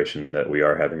consideration, that we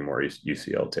are having more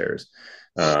UCL tears.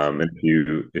 And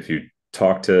if you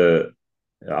talk to,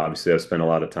 obviously I've spent a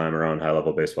lot of time around high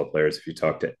level baseball players. If you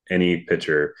talk to any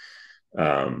pitcher,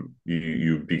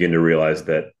 you begin to realize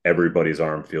that everybody's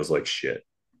arm feels like shit.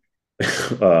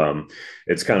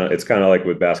 It's kind of like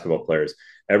with basketball players.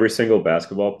 Every single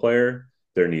basketball player,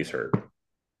 their knees hurt.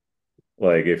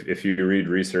 Like if you read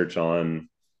research on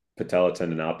patella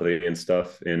tendinopathy and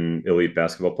stuff in elite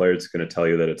basketball players, it's going to tell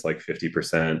you that it's like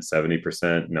 50%,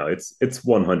 70%. No, it's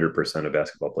 100% of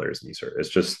basketball players knees hurt. It's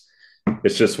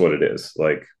just what it is.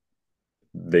 Like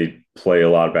they play a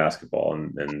lot of basketball,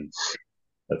 and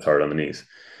that's hard on the knees.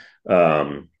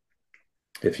 Um,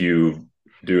 if you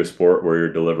do a sport where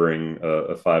you're delivering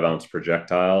a 5 ounce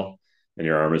projectile and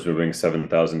your arm is moving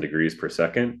 7,000 degrees per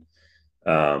second,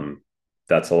 um,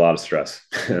 that's a lot of stress.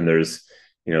 And there's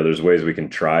ways we can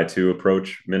try to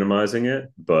approach minimizing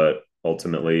it, but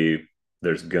ultimately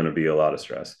there's going to be a lot of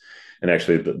stress. And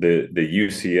actually, the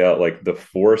UCL, like the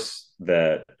force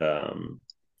that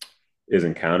is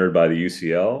encountered by the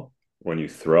UCL when you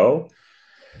throw,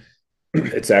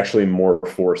 it's actually more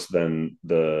force than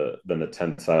the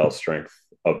tensile strength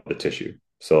of the tissue.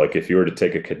 So like if you were to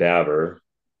take a cadaver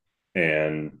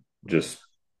and just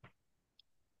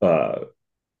uh,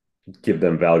 give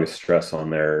them valgus stress on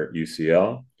their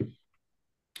UCL,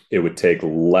 it would take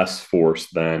less force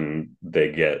than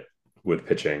they get with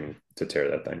pitching to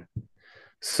tear that thing.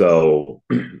 So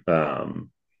um,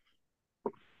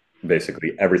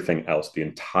 basically everything else, the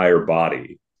entire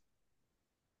body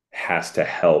has to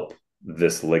help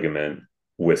this ligament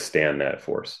withstand that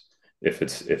force. If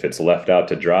it's left out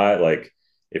to dry, like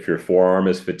if your forearm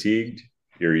is fatigued,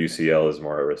 your UCL is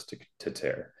more at risk to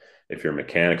tear. If your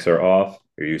mechanics are off,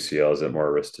 your UCL is at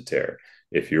more risk to tear.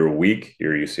 If you're weak,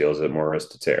 your UCL is at more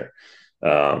risk to tear.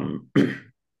 Um,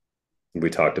 we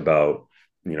talked about,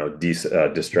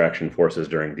 distraction forces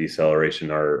during deceleration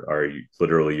are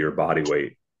literally your body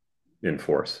weight in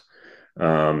force.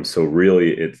 So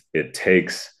really, it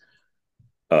takes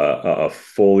a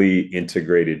fully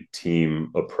integrated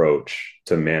team approach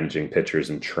to managing pitchers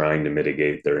and trying to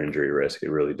mitigate their injury risk.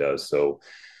 It really does. So,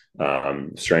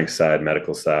 strength side,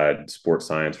 medical side, sports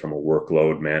science from a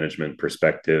workload management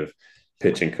perspective,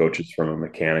 pitching coaches from a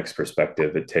mechanics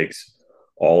perspective, it takes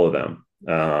all of them.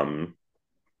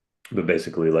 But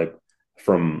basically, like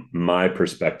from my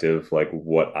perspective, like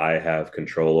what I have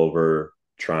control over,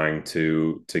 trying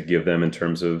to give them in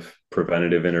terms of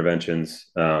preventative interventions.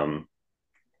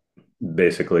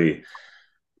 Basically,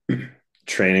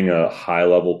 training a high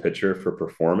level pitcher for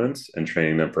performance and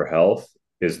training them for health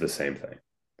is the same thing.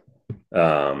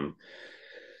 Um,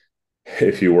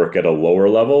 If you work at a lower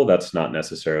level, that's not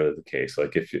necessarily the case.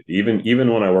 Like if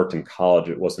even when I worked in college,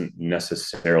 it wasn't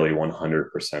necessarily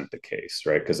 100% the case,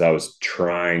 right? Because I was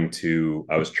trying to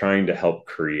help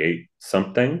create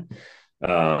something.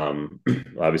 Um,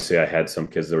 Obviously, I had some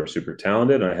kids that were super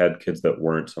talented, and I had kids that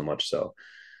weren't so much so.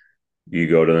 You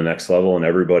go to the next level, and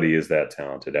everybody is that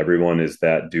talented. Everyone is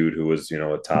that dude who was,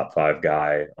 a top five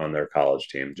guy on their college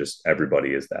team. Just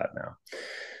everybody is that now.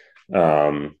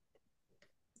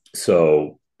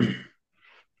 So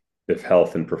if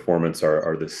health and performance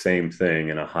are the same thing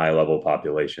in a high level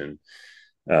population,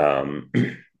 um,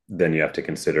 then you have to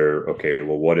consider, okay,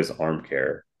 well, what is arm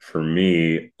care? For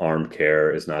me, arm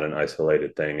care is not an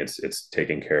isolated thing. It's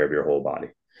taking care of your whole body.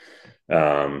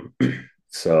 Um,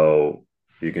 so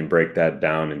you can break that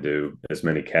down into as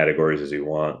many categories as you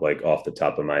want. Like off the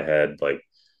top of my head, like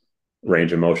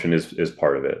range of motion is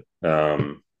part of it.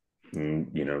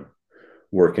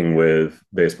 Working with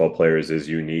baseball players is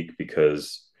unique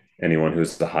because anyone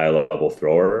who's the high level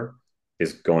thrower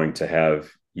is going to have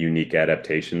unique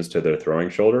adaptations to their throwing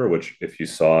shoulder, which if you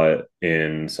saw it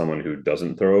in someone who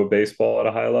doesn't throw a baseball at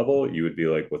a high level, you would be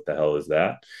like, what the hell is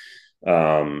that?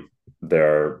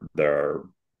 There are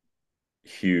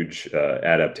huge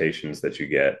adaptations that you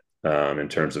get in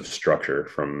terms of structure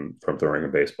from throwing a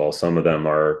baseball. Some of them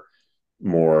are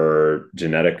more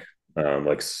genetic,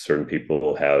 like certain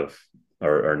people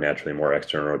are naturally more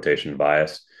external rotation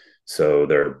biased, so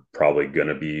they're probably going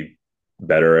to be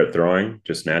better at throwing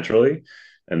just naturally.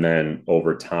 And then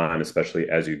over time, especially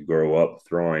as you grow up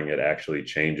throwing, it actually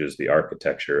changes the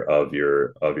architecture of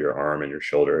your arm and your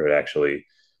shoulder. It actually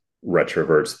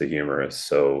retroverts the humerus,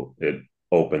 so it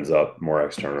opens up more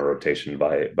external rotation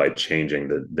by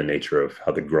changing the nature of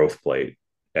how the growth plate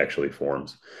actually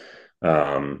forms.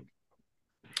 Um,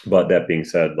 but that being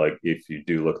said, like if you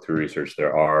do look through research,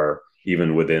 there are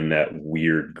even within that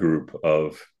weird group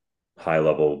of high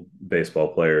level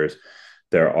baseball players,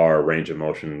 there are range of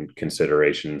motion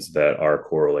considerations that are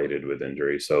correlated with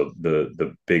injury. So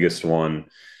the biggest one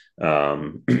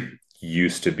um,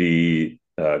 used to be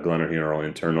glenohumeral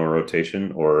internal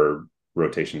rotation or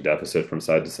rotation deficit from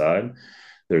side to side.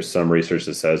 There's some research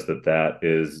that says that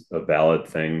is a valid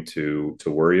thing to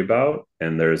worry about,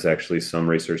 and there's actually some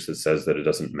research that says that it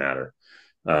doesn't matter.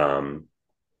 Um,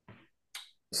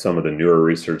 some of the newer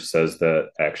research says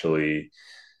that actually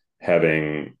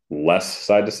having less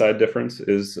side to side difference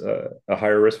is a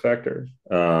higher risk factor,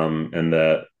 and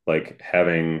that like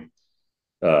having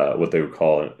what they would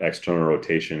call an external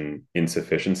rotation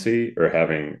insufficiency or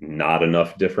having not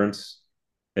enough difference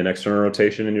in external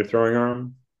rotation in your throwing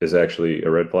arm is actually a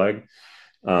red flag.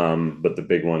 But the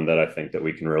big one that I think that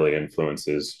we can really influence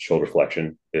is shoulder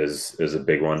flexion is a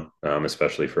big one,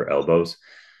 especially for elbows.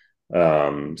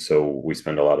 So we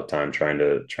spend a lot of time trying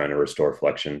to restore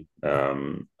flexion.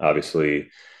 Obviously,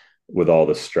 with all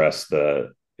the stress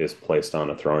that is placed on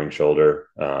a throwing shoulder,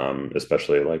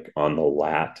 especially like on the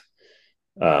lat,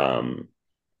 um,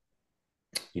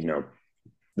 you know,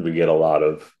 we get a lot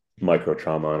of micro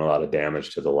trauma and a lot of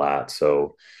damage to the lat.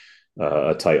 So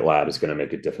a tight lat is going to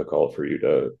make it difficult for you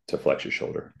to flex your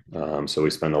shoulder. So we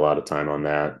spend a lot of time on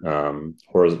that.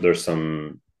 There's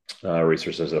some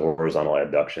research says that horizontal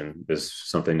adduction is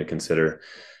something to consider.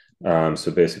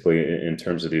 So basically, in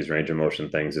terms of these range of motion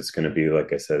things, it's going to be,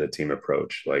 like I said, a team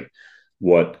approach. Like,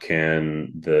 what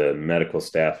can the medical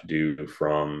staff do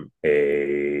from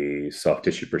a soft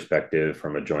tissue perspective,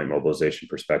 from a joint mobilization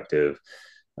perspective?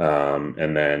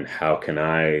 And then how can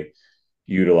I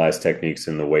utilize techniques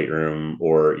in the weight room,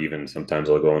 or even sometimes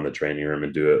I'll go in the training room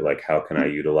and do it. Like, how can I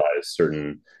utilize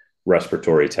certain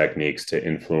respiratory techniques to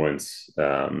influence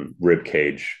rib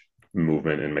cage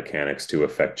movement and mechanics to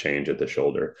affect change at the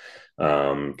shoulder?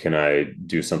 Can I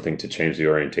do something to change the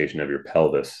orientation of your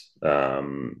pelvis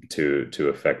to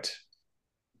affect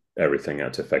everything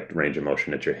out, to affect range of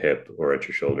motion at your hip or at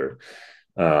your shoulder?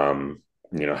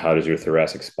 How does your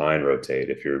thoracic spine rotate?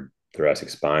 If your thoracic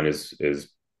spine is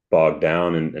bogged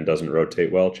down and doesn't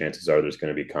rotate well, chances are there's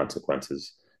going to be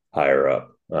consequences higher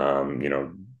up.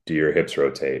 Do your hips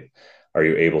rotate? Are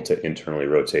you able to internally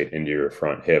rotate into your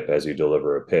front hip as you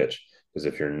deliver a pitch? Because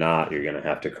if you're not, you're going to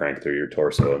have to crank through your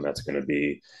torso, and that's going to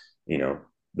be,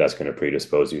 that's going to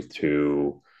predispose you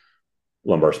to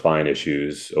lumbar spine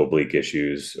issues, oblique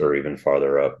issues, or even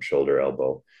farther up, shoulder,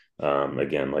 elbow.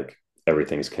 Again, like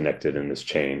everything's connected in this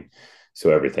chain,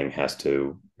 so everything has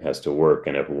to work.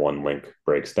 And if one link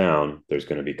breaks down, there's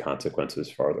going to be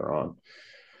consequences farther on.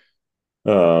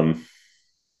 Um,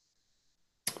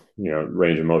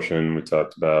 Range of motion we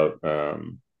talked about.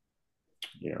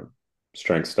 You know,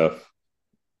 Strength stuff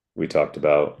we talked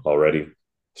about already.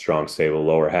 Strong, stable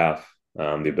lower half.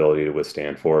 the ability to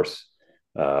withstand force,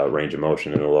 range of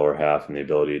motion in the lower half, and the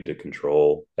ability to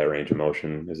control that range of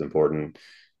motion is important.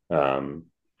 Um,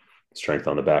 Strength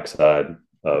on the backside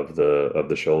of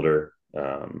the shoulder.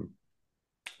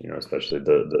 Especially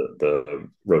the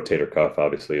rotator cuff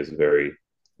obviously is very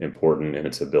important in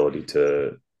its ability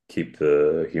to keep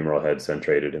the humeral head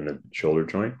centrated in the shoulder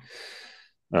joint.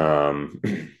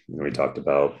 We talked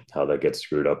about how that gets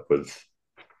screwed up with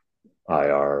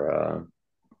IR,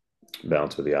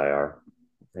 balance with the IR,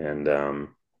 and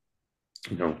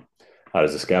you know, how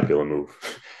does the scapula move?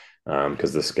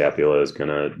 Because the scapula is going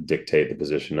to dictate the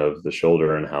position of the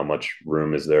shoulder and how much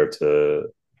room is there to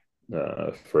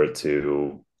for it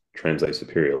to translate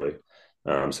superiorly.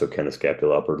 So can the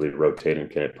scapula upwardly rotate and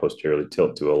can it posteriorly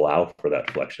tilt to allow for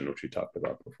that flexion, which we talked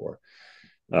about before?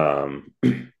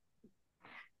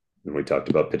 And we talked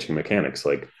about pitching mechanics.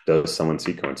 Like, does someone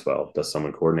sequence well? Does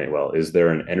someone coordinate well? Is there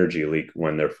an energy leak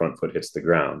when their front foot hits the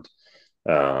ground?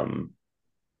 Um,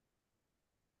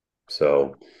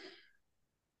 so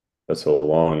that's a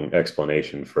long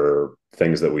explanation for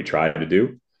things that we try to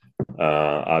do.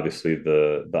 Obviously,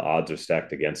 the odds are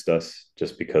stacked against us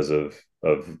just because of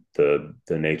the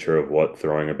nature of what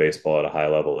throwing a baseball at a high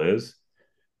level is.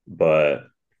 But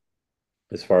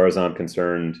as far as I'm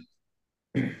concerned,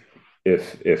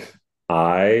 if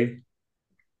I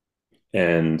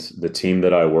and the team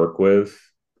that I work with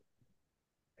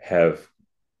have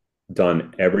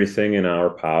done everything in our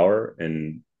power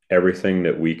and everything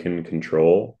that we can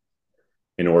control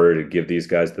in order to give these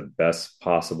guys the best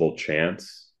possible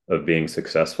chance of being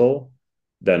successful,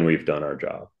 then we've done our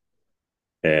job.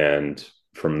 And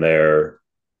from there,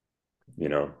 you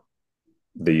know,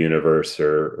 the universe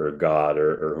or God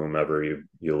or whomever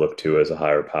you look to as a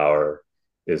higher power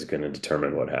is going to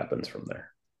determine what happens from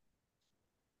there.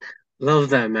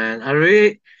 Love that, man. I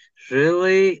really,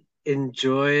 really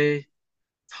enjoy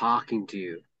talking to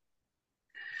you.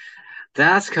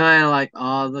 That's kind of like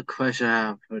all the question I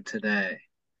have for today.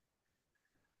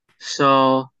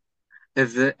 So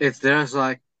if there's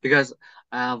like because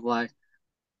I have like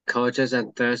coaches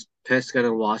and therapists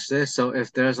gonna watch this, so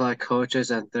if there's like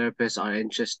coaches and therapists are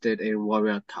interested in what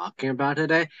we're talking about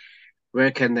today,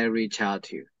 where can they reach out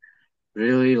to you?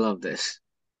 Really love this.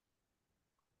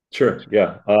 Sure.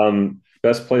 Yeah.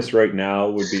 Best place right now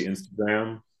would be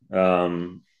Instagram.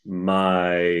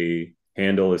 My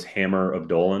handle is Hammer of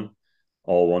Dolan,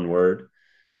 all one word.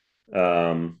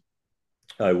 Um,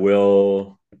 I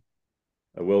will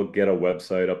I will get a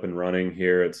website up and running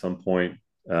here at some point.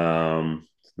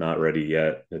 It's not ready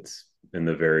yet. It's in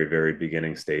the very, very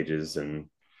beginning stages, and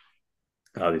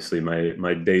obviously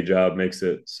my day job makes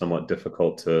it somewhat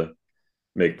difficult to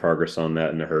make progress on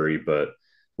that in a hurry, but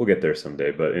we'll get there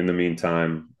someday. But in the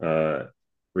meantime,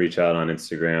 reach out on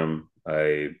Instagram.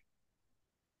 I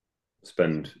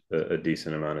spend a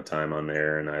decent amount of time on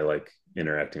there, and I like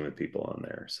interacting with people on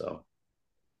there. So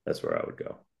that's where I would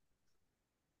go.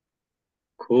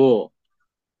 Cool.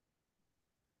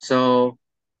 So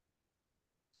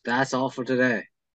that's all for today.